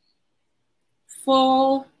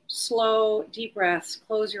full, slow, deep breaths.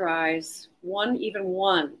 Close your eyes. Even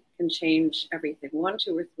one can change everything. 1,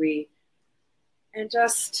 2, or 3, and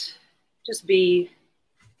just be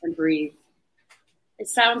and breathe. It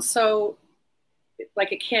sounds so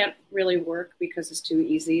like it can't really work because it's too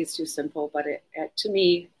easy, it's too simple. But for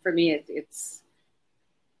me,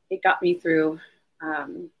 it got me through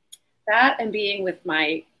that, and being with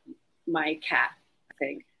my cat, I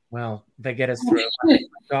think. Well, they get us through. My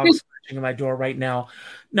dog's scratching at my door right now.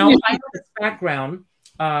 No, I have this background.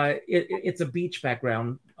 It's a beach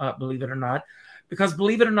background, believe it or not, because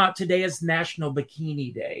believe it or not, today is National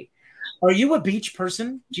Bikini Day. Are you a beach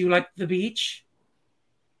person? Do you like the beach?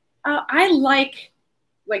 I like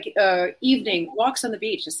evening walks on the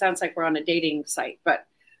beach. It sounds like we're on a dating site, but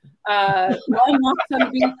long walks on the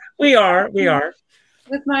beach. We are.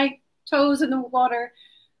 With my toes in the water.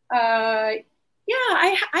 I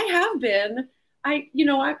have been.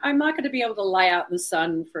 I'm not going to be able to lie out in the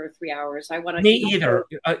sun for 3 hours. I want to. Me either.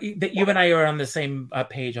 You and I are on the same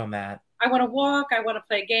page on that. I want to walk. I want to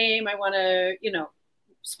play a game. I want to,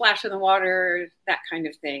 splash in the water, that kind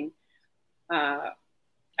of thing.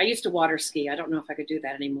 I used to water ski. I don't know if I could do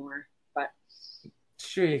that anymore, but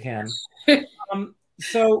sure you can. This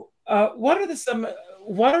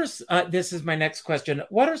is my next question.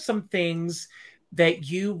 What are some things that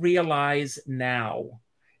you realize now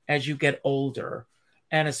as you get older,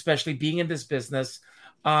 and especially being in this business?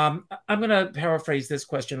 I'm going to paraphrase this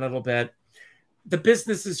question a little bit. The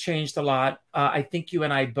business has changed a lot. I think you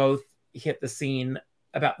and I both hit the scene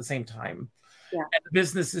about the same time. Yeah. And the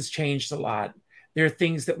business has changed a lot. There are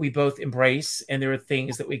things that we both embrace, and there are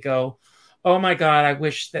things that we go, oh my God, I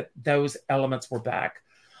wish that those elements were back.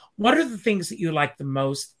 What are the things that you like the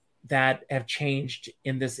most that have changed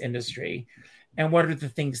in this industry? And what are the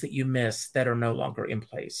things that you miss that are no longer in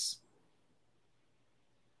place?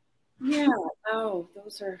 Yeah. Oh,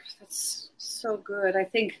 that's so good. I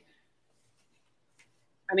think,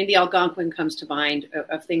 the Algonquin comes to mind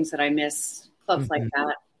of things that I miss, clubs like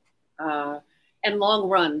that. And long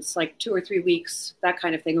runs, like 2 or 3 weeks, that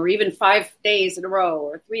kind of thing, or even 5 days in a row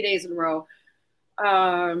or 3 days in a row.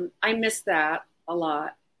 I miss that a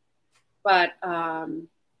lot. But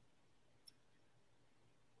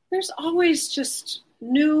there's always just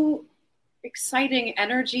new, exciting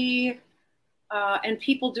energy and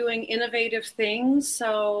people doing innovative things.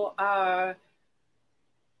 So I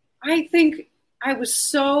think I was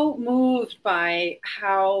so moved by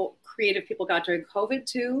how creative people got during COVID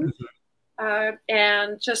too.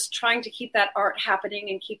 And just trying to keep that art happening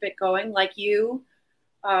and keep it going, like you,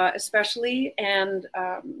 especially. And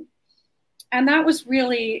that was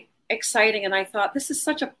really exciting. And I thought, this is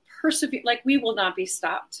such a we will not be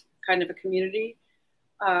stopped kind of a community.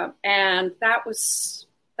 And that's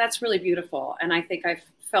really beautiful. And I think I've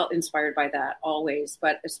felt inspired by that always,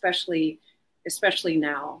 but especially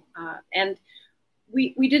now. And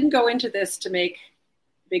we didn't go into this to make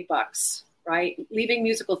big bucks. Right. Leaving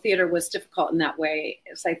musical theater was difficult in that way,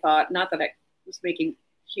 as I thought, not that I was making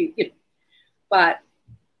huge, but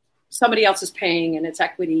somebody else is paying and it's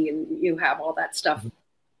equity and you have all that stuff,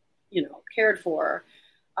 cared for.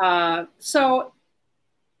 So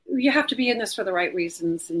you have to be in this for the right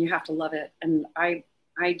reasons and you have to love it. And I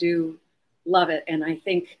do love it. And I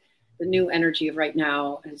think the new energy of right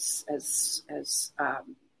now has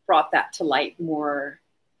brought that to light more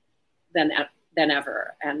than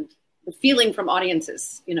ever. And the feeling from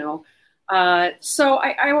audiences, so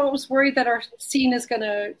I was worried that our scene is going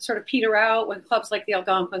to sort of peter out when clubs like the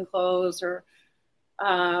Algonquin close,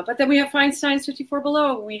 but then we have Feinstein's 54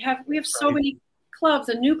 Below. We have so many clubs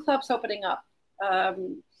and new clubs opening up.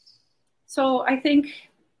 So I think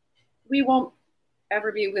we won't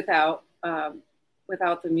ever be without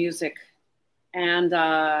the music. And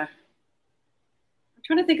I'm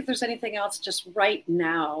trying to think if there's anything else just right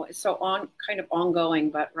now. It's so kind of ongoing,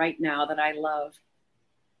 but right now that I love.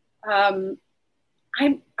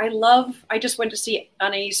 I just went to see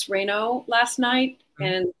Anais Reno last night,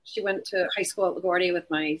 and she went to high school at LaGuardia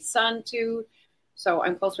with my son too. So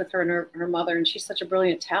I'm close with her and her mother, and she's such a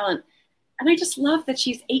brilliant talent. And I just love that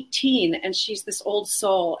she's 18 and she's this old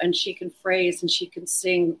soul, and she can phrase and she can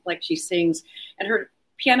sing like she sings. And her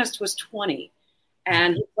pianist was 20,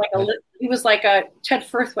 and he was like a Ted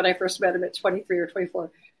Firth when I first met him at 23 or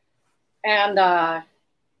 24. And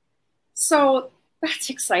so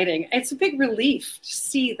that's exciting. It's a big relief to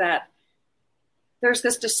see that there's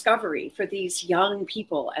this discovery for these young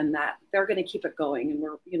people, and that they're going to keep it going. And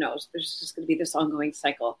there's just going to be this ongoing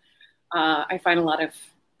cycle. I find a lot of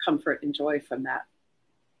comfort and joy from that.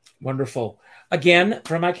 Wonderful. Again,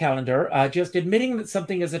 from my calendar, just admitting that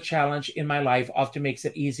something is a challenge in my life often makes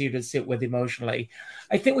it easier to sit with emotionally.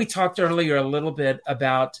 I think we talked earlier a little bit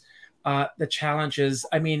about the challenges.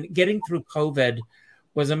 I mean, getting through COVID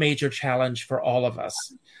was a major challenge for all of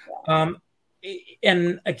us.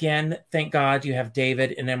 And again, thank God you have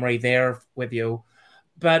David and Emery there with you.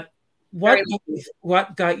 But what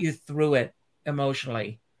got you through it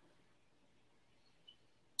emotionally?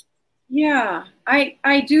 Yeah,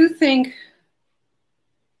 I do think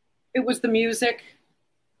it was the music.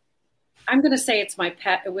 I'm going to say it's my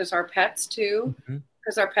pet. It was our pets too,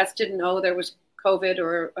 because our pets didn't know there was COVID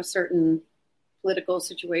or a certain political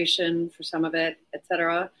situation for some of it,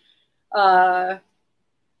 etc.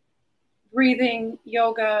 Breathing,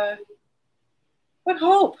 yoga, but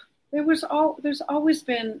hope. There's always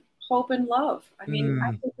been hope and love. I mean,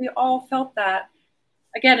 I think we all felt that.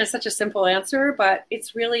 Again, it's such a simple answer, but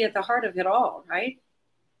it's really at the heart of it all, right?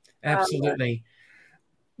 Absolutely.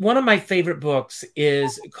 One of my favorite books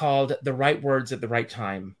is called The Right Words at the Right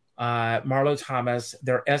Time. Marlo Thomas,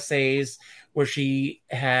 their essays where she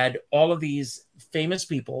had all of these famous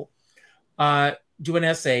people do an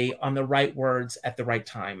essay on the right words at the right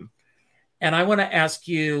time. And I want to ask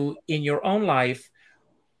you, in your own life,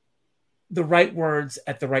 the right words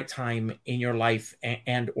at the right time in your life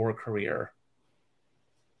and or career.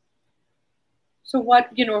 So what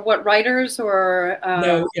writers or...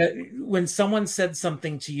 No, when someone said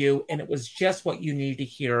something to you and it was just what you needed to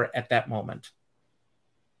hear at that moment.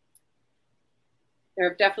 There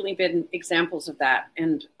have definitely been examples of that,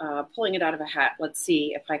 and pulling it out of a hat. Let's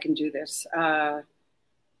see if I can do this.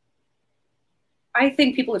 I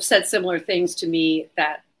think people have said similar things to me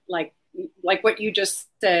that, like what you just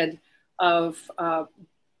said of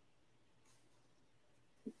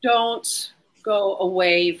don't go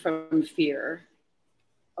away from fear.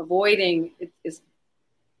 Avoiding is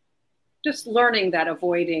just learning that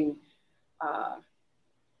avoiding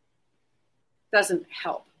doesn't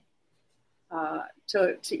help.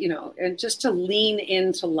 And just to lean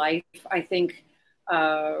into life. I think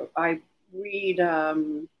I read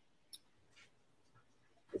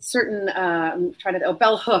certain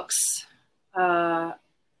bell hooks,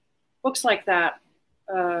 books like that.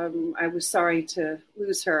 I was sorry to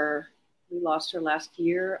lose her. We lost her last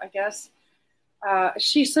year, I guess.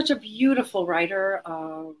 She's such a beautiful writer.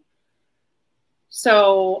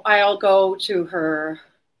 So I'll go to her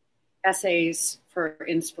essays for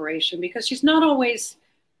inspiration, because she's not always,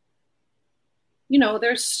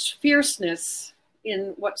 there's fierceness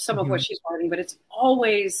in some of what she's writing, but it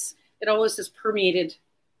always is permeated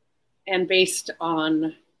and based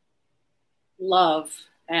on love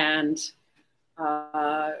and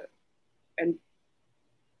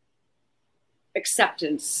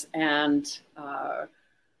acceptance. And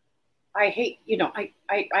I hate,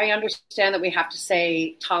 I understand that we have to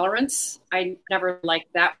say tolerance. I never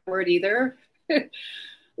liked that word either.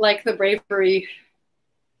 Like the bravery,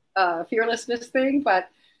 fearlessness thing, but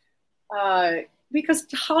because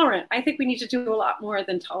tolerant, I think we need to do a lot more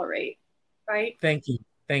than tolerate, right? Thank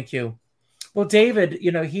you. Well, David,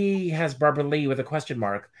 he has Barbara Lee with a question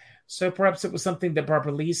mark. So perhaps it was something that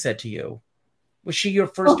Barbara Lee said to you. Was she your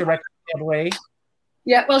first director in that way?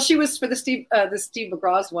 Yeah, well, she was for the Steve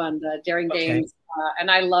McGraw's one, the Daring Dames, and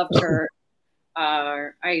I loved her.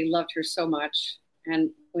 I loved her so much.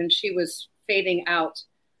 And when she was fading out,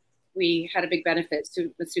 we had a big benefit.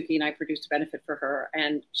 Matsuki and I produced a benefit for her,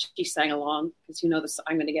 and she sang along because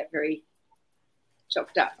I'm going to get very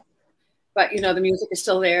choked up. But the music is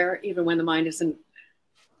still there, even when the mind isn't,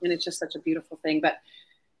 and it's just such a beautiful thing. But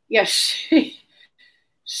yes,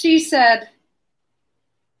 she said,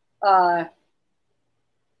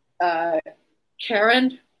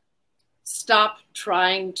 Karen, stop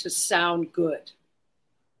trying to sound good.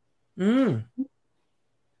 And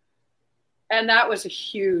that was a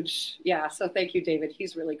huge, so thank you, David.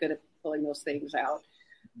 He's really good at pulling those things out.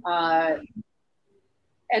 And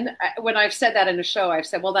when I've said that in a show, I've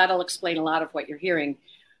said, well, that'll explain a lot of what you're hearing.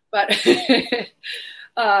 But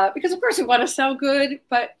because, of course, we want to sound good,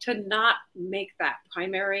 but to not make that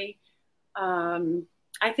primary,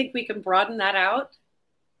 I think we can broaden that out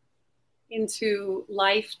into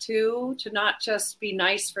life, too, to not just be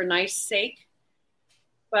nice for nice sake,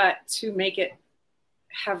 but to make it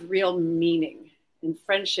have real meaning in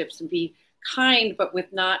friendships and be kind, but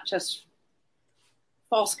with not just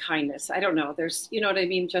false kindness. I don't know. There's, you know what I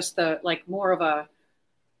mean? Just the, like, more of a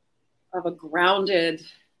grounded,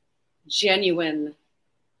 genuine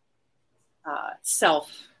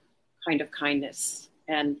self kind of kindness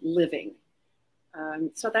and living.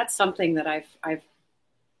 So that's something that I've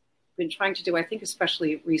been trying to do, I think,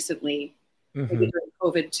 especially recently, maybe during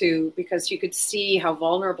COVID too, because you could see how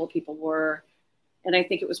vulnerable people were. And I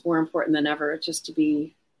think it was more important than ever just to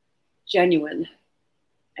be genuine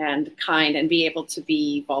and kind and be able to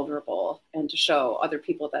be vulnerable and to show other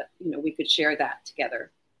people that, you know, we could share that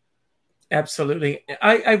together. Absolutely.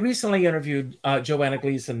 I recently interviewed Joanna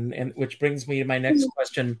Gleason, and which brings me to my next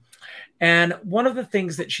question. And one of the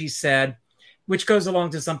things that she said, which goes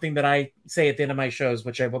along to something that I say at the end of my shows,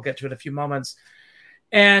 which I will get to in a few moments.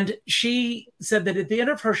 And she said that at the end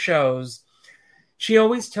of her shows, she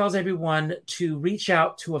always tells everyone to reach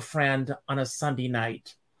out to a friend on a Sunday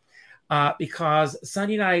night, because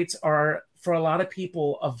Sunday nights are, for a lot of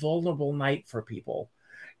people, a vulnerable night for people.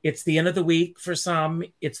 It's the end of the week for some.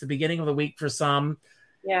 It's the beginning of the week for some.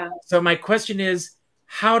 Yeah. So my question is,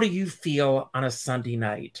 how do you feel on a Sunday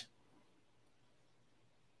night?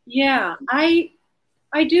 Yeah, I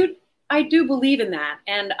do believe in that,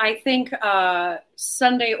 and I think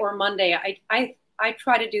Sunday or Monday, I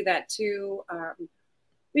try to do that too.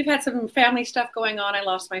 We've had some family stuff going on. I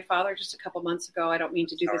lost my father just a couple months ago. I don't mean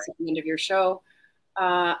to do this at the end of your show,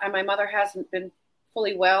 and my mother hasn't been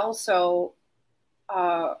fully well, so.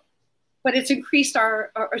 But it's increased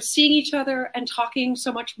our seeing each other and talking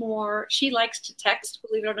so much more. She likes to text,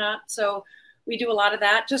 believe it or not, so we do a lot of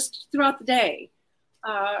that just throughout the day.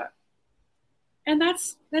 And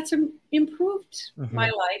that's improved my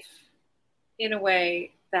life in a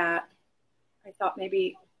way that I thought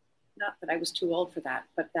maybe, not that I was too old for that,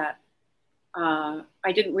 but that I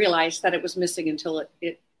didn't realize that it was missing until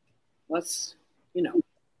it was, you know,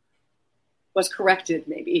 was corrected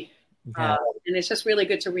maybe. Yeah. And it's just really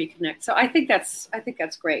good to reconnect. So I think that's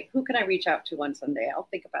great. Who can I reach out to on Sunday? I'll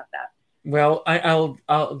think about that. Well,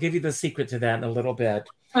 I'll give you the secret to that in a little bit.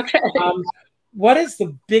 Okay. What is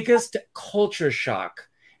the biggest culture shock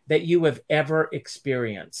that you have ever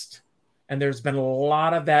experienced? And there's been a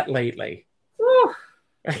lot of that lately.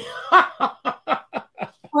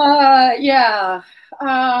 Yeah.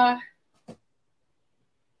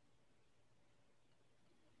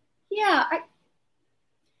 Yeah.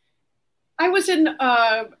 I was in.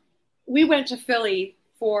 We went to Philly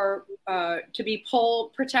for to be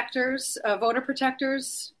poll protectors, voter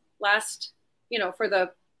protectors last, for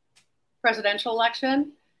the presidential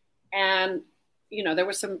election, and there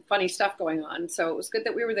was some funny stuff going on. So it was good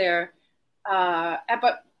that we were there.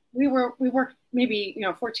 But we worked maybe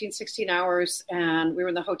 14, 16 hours, and we were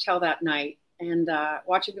in the hotel that night and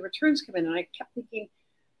watching the returns come in, and I kept thinking,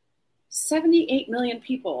 78 million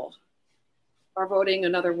people are voting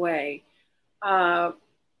another way. But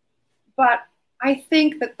I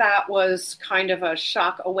think that was kind of a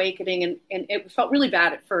shock awakening, and it felt really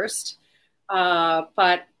bad at first,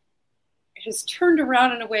 but has turned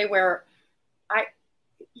around in a way where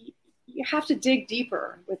you have to dig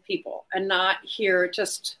deeper with people and not hear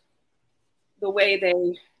just the way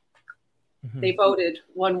they voted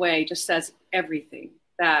one way just says everything.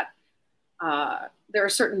 That there are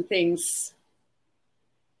certain things,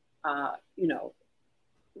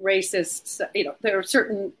 racists, there are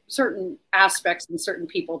certain aspects and certain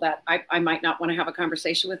people that I might not want to have a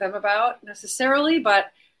conversation with them about necessarily,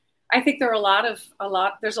 but I think there's a lot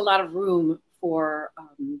of room for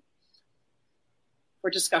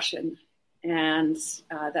discussion, and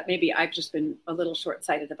that maybe I've just been a little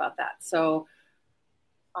short-sighted about that. So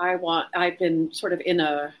I've been sort of in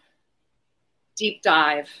a deep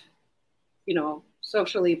dive,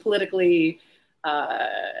 socially, politically,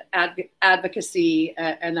 advocacy,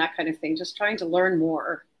 and that kind of thing, just trying to learn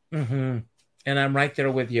more. Mm-hmm. And I'm right there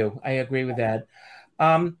with you. I agree with that.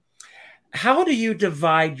 How do you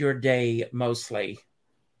divide your day mostly?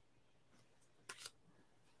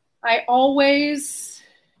 I always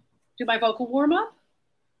do my vocal warm-up.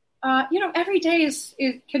 Every day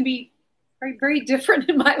can be very, very different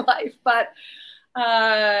in my life, but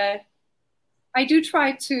I do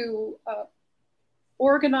try to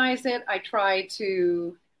organize it. I try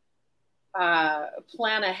to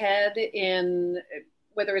plan ahead in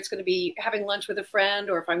whether it's going to be having lunch with a friend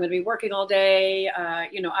or if I'm going to be working all day.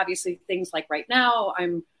 Obviously things like right now,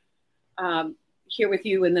 I'm here with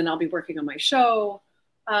you and then I'll be working on my show.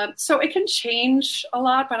 So it can change a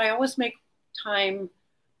lot, but I always make time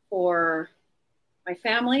for my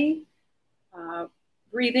family,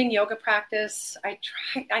 breathing, yoga practice. I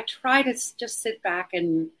try to just sit back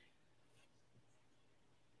and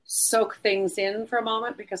soak things in for a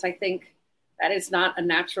moment because I think that is not a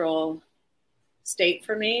natural state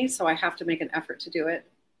for me. So I have to make an effort to do it.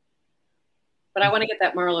 But I want to get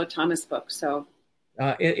that Marlo Thomas book. So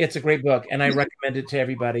it's a great book, and I recommend it to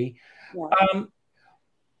everybody. Yeah.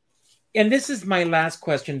 And this is my last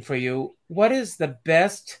question for you. What is the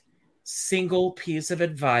best single piece of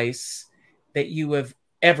advice that you have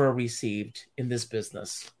ever received in this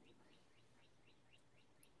business?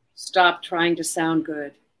 Stop trying to sound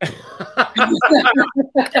good. There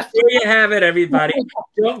you have it, everybody.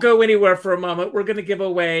 Don't go anywhere for a moment. We're going to give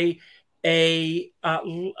away a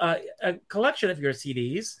collection of your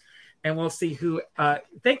CDs, and we'll see who.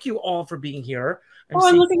 Thank you all for being here.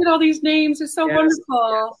 I'm looking at all these names. It's so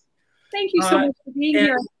wonderful. Yes. Thank you so much for being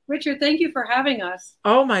here. Richard, thank you for having us.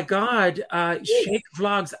 Oh, my God. Shake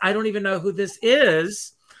Vlogs. I don't even know who this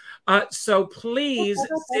is. So please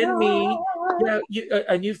send me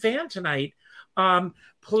a new fan tonight.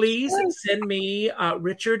 Please send me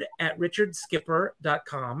Richard at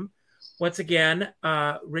richardskipper.com. Once again,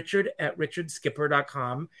 Richard at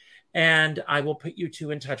richardskipper.com. And I will put you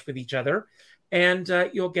two in touch with each other. And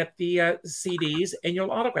you'll get the CDs and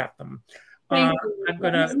you'll autograph them. I'm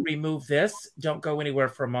going to remove this. Don't go anywhere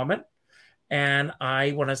for a moment. And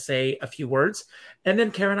I want to say a few words. And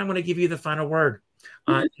then, Karen, I'm going to give you the final word.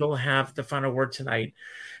 You'll have the final word tonight.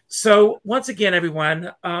 So once again,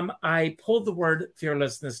 everyone, I pulled the word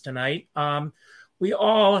fearlessness tonight. We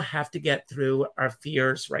all have to get through our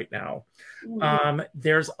fears right now.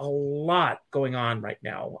 There's a lot going on right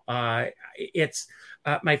now. It's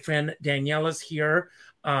my friend Danielle is here,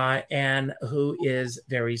 and who is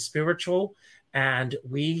very spiritual. And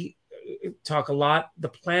we talk a lot. The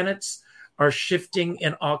planets are shifting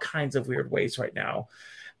in all kinds of weird ways right now.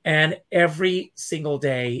 And every single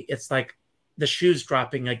day, it's like the shoe's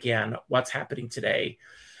dropping again. What's happening today?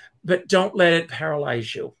 But don't let it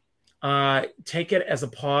paralyze you. Take it as a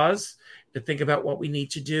pause to think about what we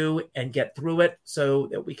need to do and get through it so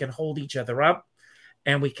that we can hold each other up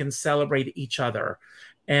and we can celebrate each other.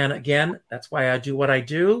 And again, that's why I do what I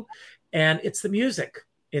do. And it's the music.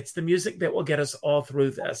 It's the music that will get us all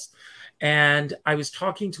through this. And I was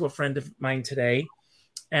talking to a friend of mine today,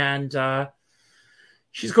 and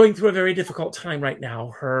she's going through a very difficult time right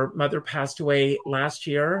now. Her mother passed away last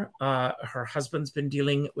year. Her husband's been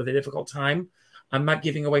dealing with a difficult time. I'm not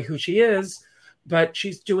giving away who she is, but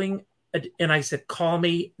she's doing, and I said, call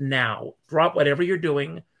me now. Drop whatever you're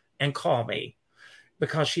doing and call me.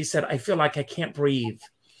 Because she said, I feel like I can't breathe.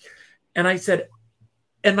 And I said,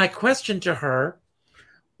 and my question to her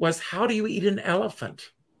was, how do you eat an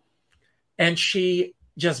elephant? And she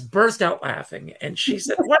just burst out laughing. And she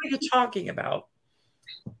said, what are you talking about?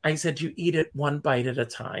 I said, you eat it one bite at a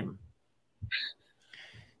time.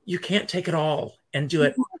 You can't take it all and do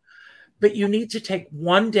it. But you need to take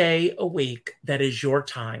one day a week that is your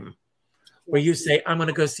time, where you say, I'm going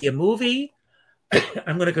to go see a movie.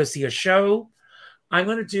 I'm going to go see a show. I'm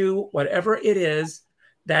going to do whatever it is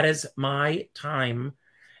that is my time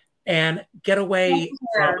and get away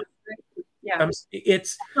from it. Yeah.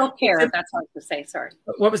 It's self-care. That's what I was going to say. Sorry.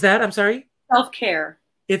 What was that? I'm sorry. Self-care.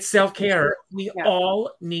 It's self-care. We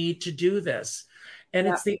all need to do this. And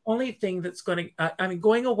it's the only thing that's going to,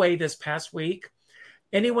 going away this past week,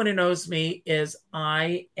 anyone who knows me is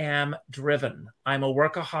I am driven. I'm a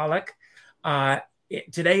workaholic.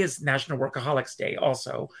 Today is National Workaholics Day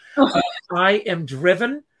also. I am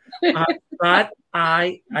driven, but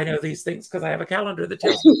I know these things because I have a calendar that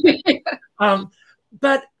tells me.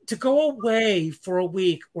 But to go away for a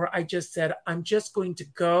week where I just said, I'm just going to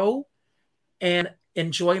go and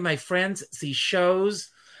enjoy my friends, see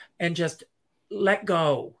shows, and just let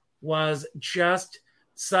go was just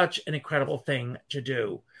such an incredible thing to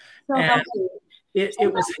do. So and it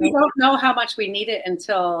was. We don't know how much we need it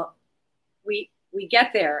until we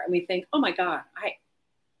get there and we think, oh my God,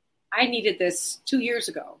 I needed this 2 years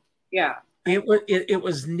ago. Yeah. It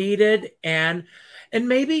was needed, and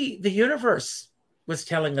maybe the universe was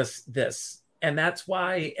telling us this, and that's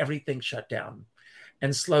why everything shut down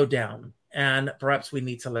and slowed down, and perhaps we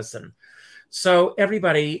need to listen. So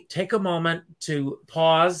everybody take a moment to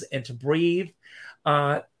pause and to breathe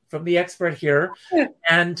from the expert here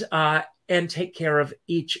and take care of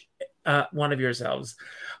each one of yourselves.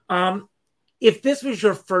 If this was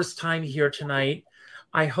your first time here tonight,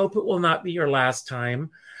 I hope it will not be your last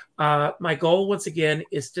time. My goal, once again,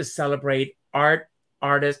 is to celebrate art,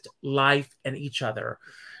 artists, life, and each other.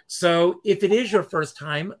 So if it is your first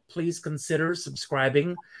time, please consider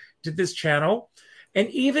subscribing to this channel. And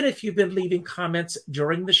even if you've been leaving comments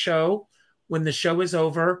during the show, when the show is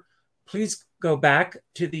over, please go back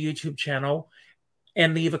to the YouTube channel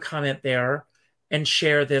and leave a comment there and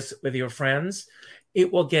share this with your friends.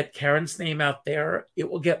 It will get Karen's name out there. It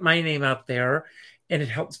will get my name out there, and it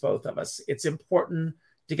helps both of us. It's important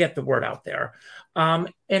to get the word out there,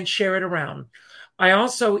 and share it around. I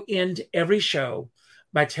also end every show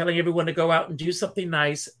by telling everyone to go out and do something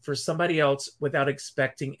nice for somebody else without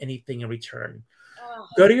expecting anything in return. Oh.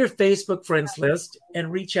 Go to your Facebook friends list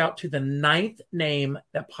and reach out to the 9th name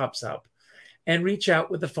that pops up, and reach out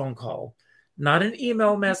with a phone call, not an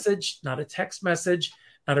email message, not a text message,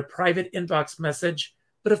 not a private inbox message,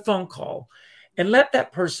 but a phone call, and let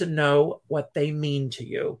that person know what they mean to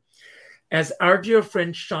you. As our dear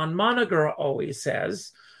friend Sean Monager always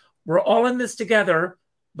says, we're all in this together,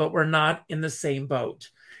 but we're not in the same boat.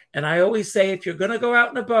 And I always say, if you're going to go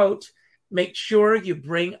out in a boat, make sure you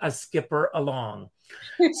bring a skipper along.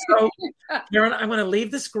 So, Karen, I'm going to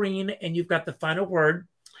leave the screen, and you've got the final word.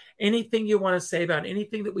 Anything you want to say about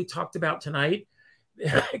anything that we talked about tonight,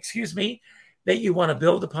 excuse me, that you want to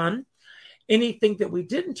build upon, anything that we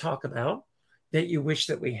didn't talk about that you wish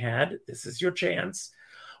that we had, this is your chance,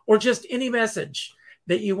 or just any message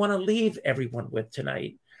that you want to leave everyone with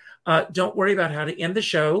tonight. Don't worry about how to end the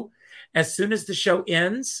show. As soon as the show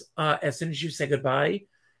ends, as soon as you say goodbye,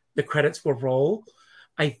 the credits will roll.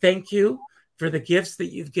 I thank you for the gifts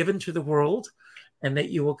that you've given to the world and that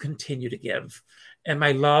you will continue to give. And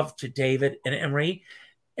my love to David and Emery.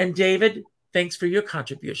 And David, thanks for your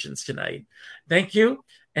contributions tonight. Thank you,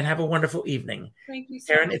 and have a wonderful evening. Thank you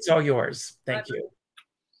so Karen, much. it's all yours. Thank you.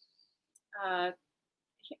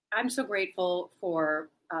 I'm so grateful for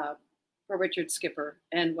Richard Skipper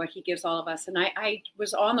and what he gives all of us. And I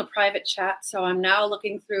was on the private chat, so I'm now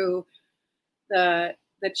looking through the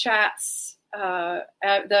chats,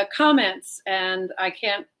 the comments, and I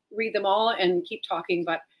can't read them all and keep talking,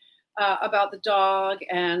 but about the dog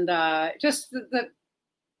and just the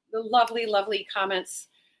lovely, lovely comments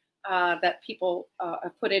that people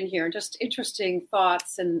have put in here, just interesting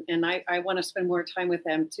thoughts, and I want to spend more time with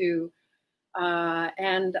them too.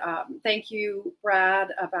 And thank you, Brad,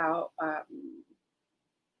 about my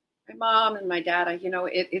mom and my dad.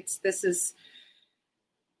 This is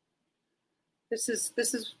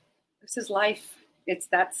life. It's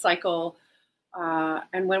that cycle.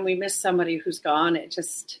 And when we miss somebody who's gone,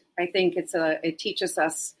 I think it teaches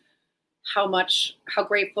us how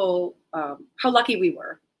grateful, how lucky we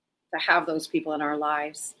were to have those people in our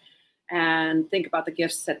lives, and think about the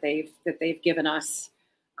gifts that they've given us.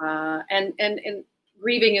 And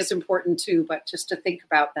grieving is important too, but just to think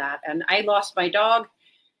about that. And I lost my dog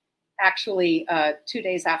actually 2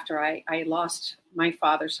 days after I lost my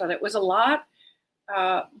father. So that was a lot.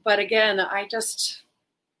 But again,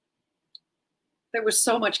 there was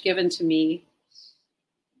so much given to me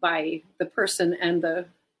by the person and the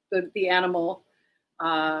animal,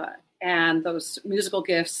 and those musical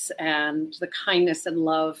gifts and the kindness and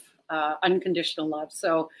love, unconditional love.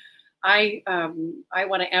 So I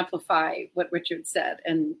want to amplify what Richard said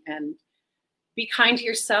and be kind to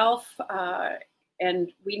yourself.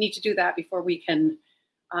 And we need to do that before we can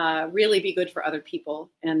really be good for other people.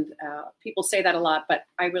 And people say that a lot, but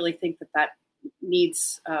I really think that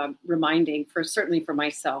needs reminding, certainly for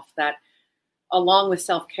myself, that along with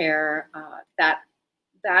self-care,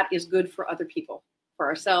 that is good for other people, for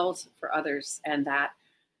ourselves, for others, and that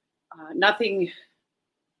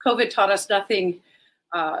COVID taught us nothing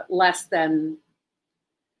less than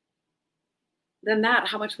that,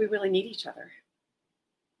 how much we really need each other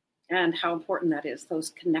and how important that is.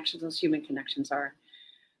 Those connections, those human connections are.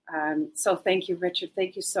 So thank you, Richard.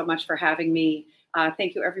 Thank you so much for having me.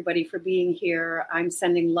 Thank you, everybody, for being here. I'm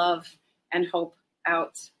sending love and hope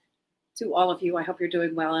out to all of you. I hope you're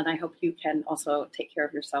doing well, and I hope you can also take care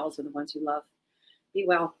of yourselves and the ones you love. Be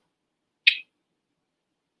well.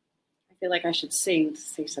 I feel like I should sing to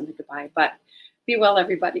say something goodbye, but be well,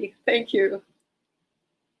 everybody. Thank you.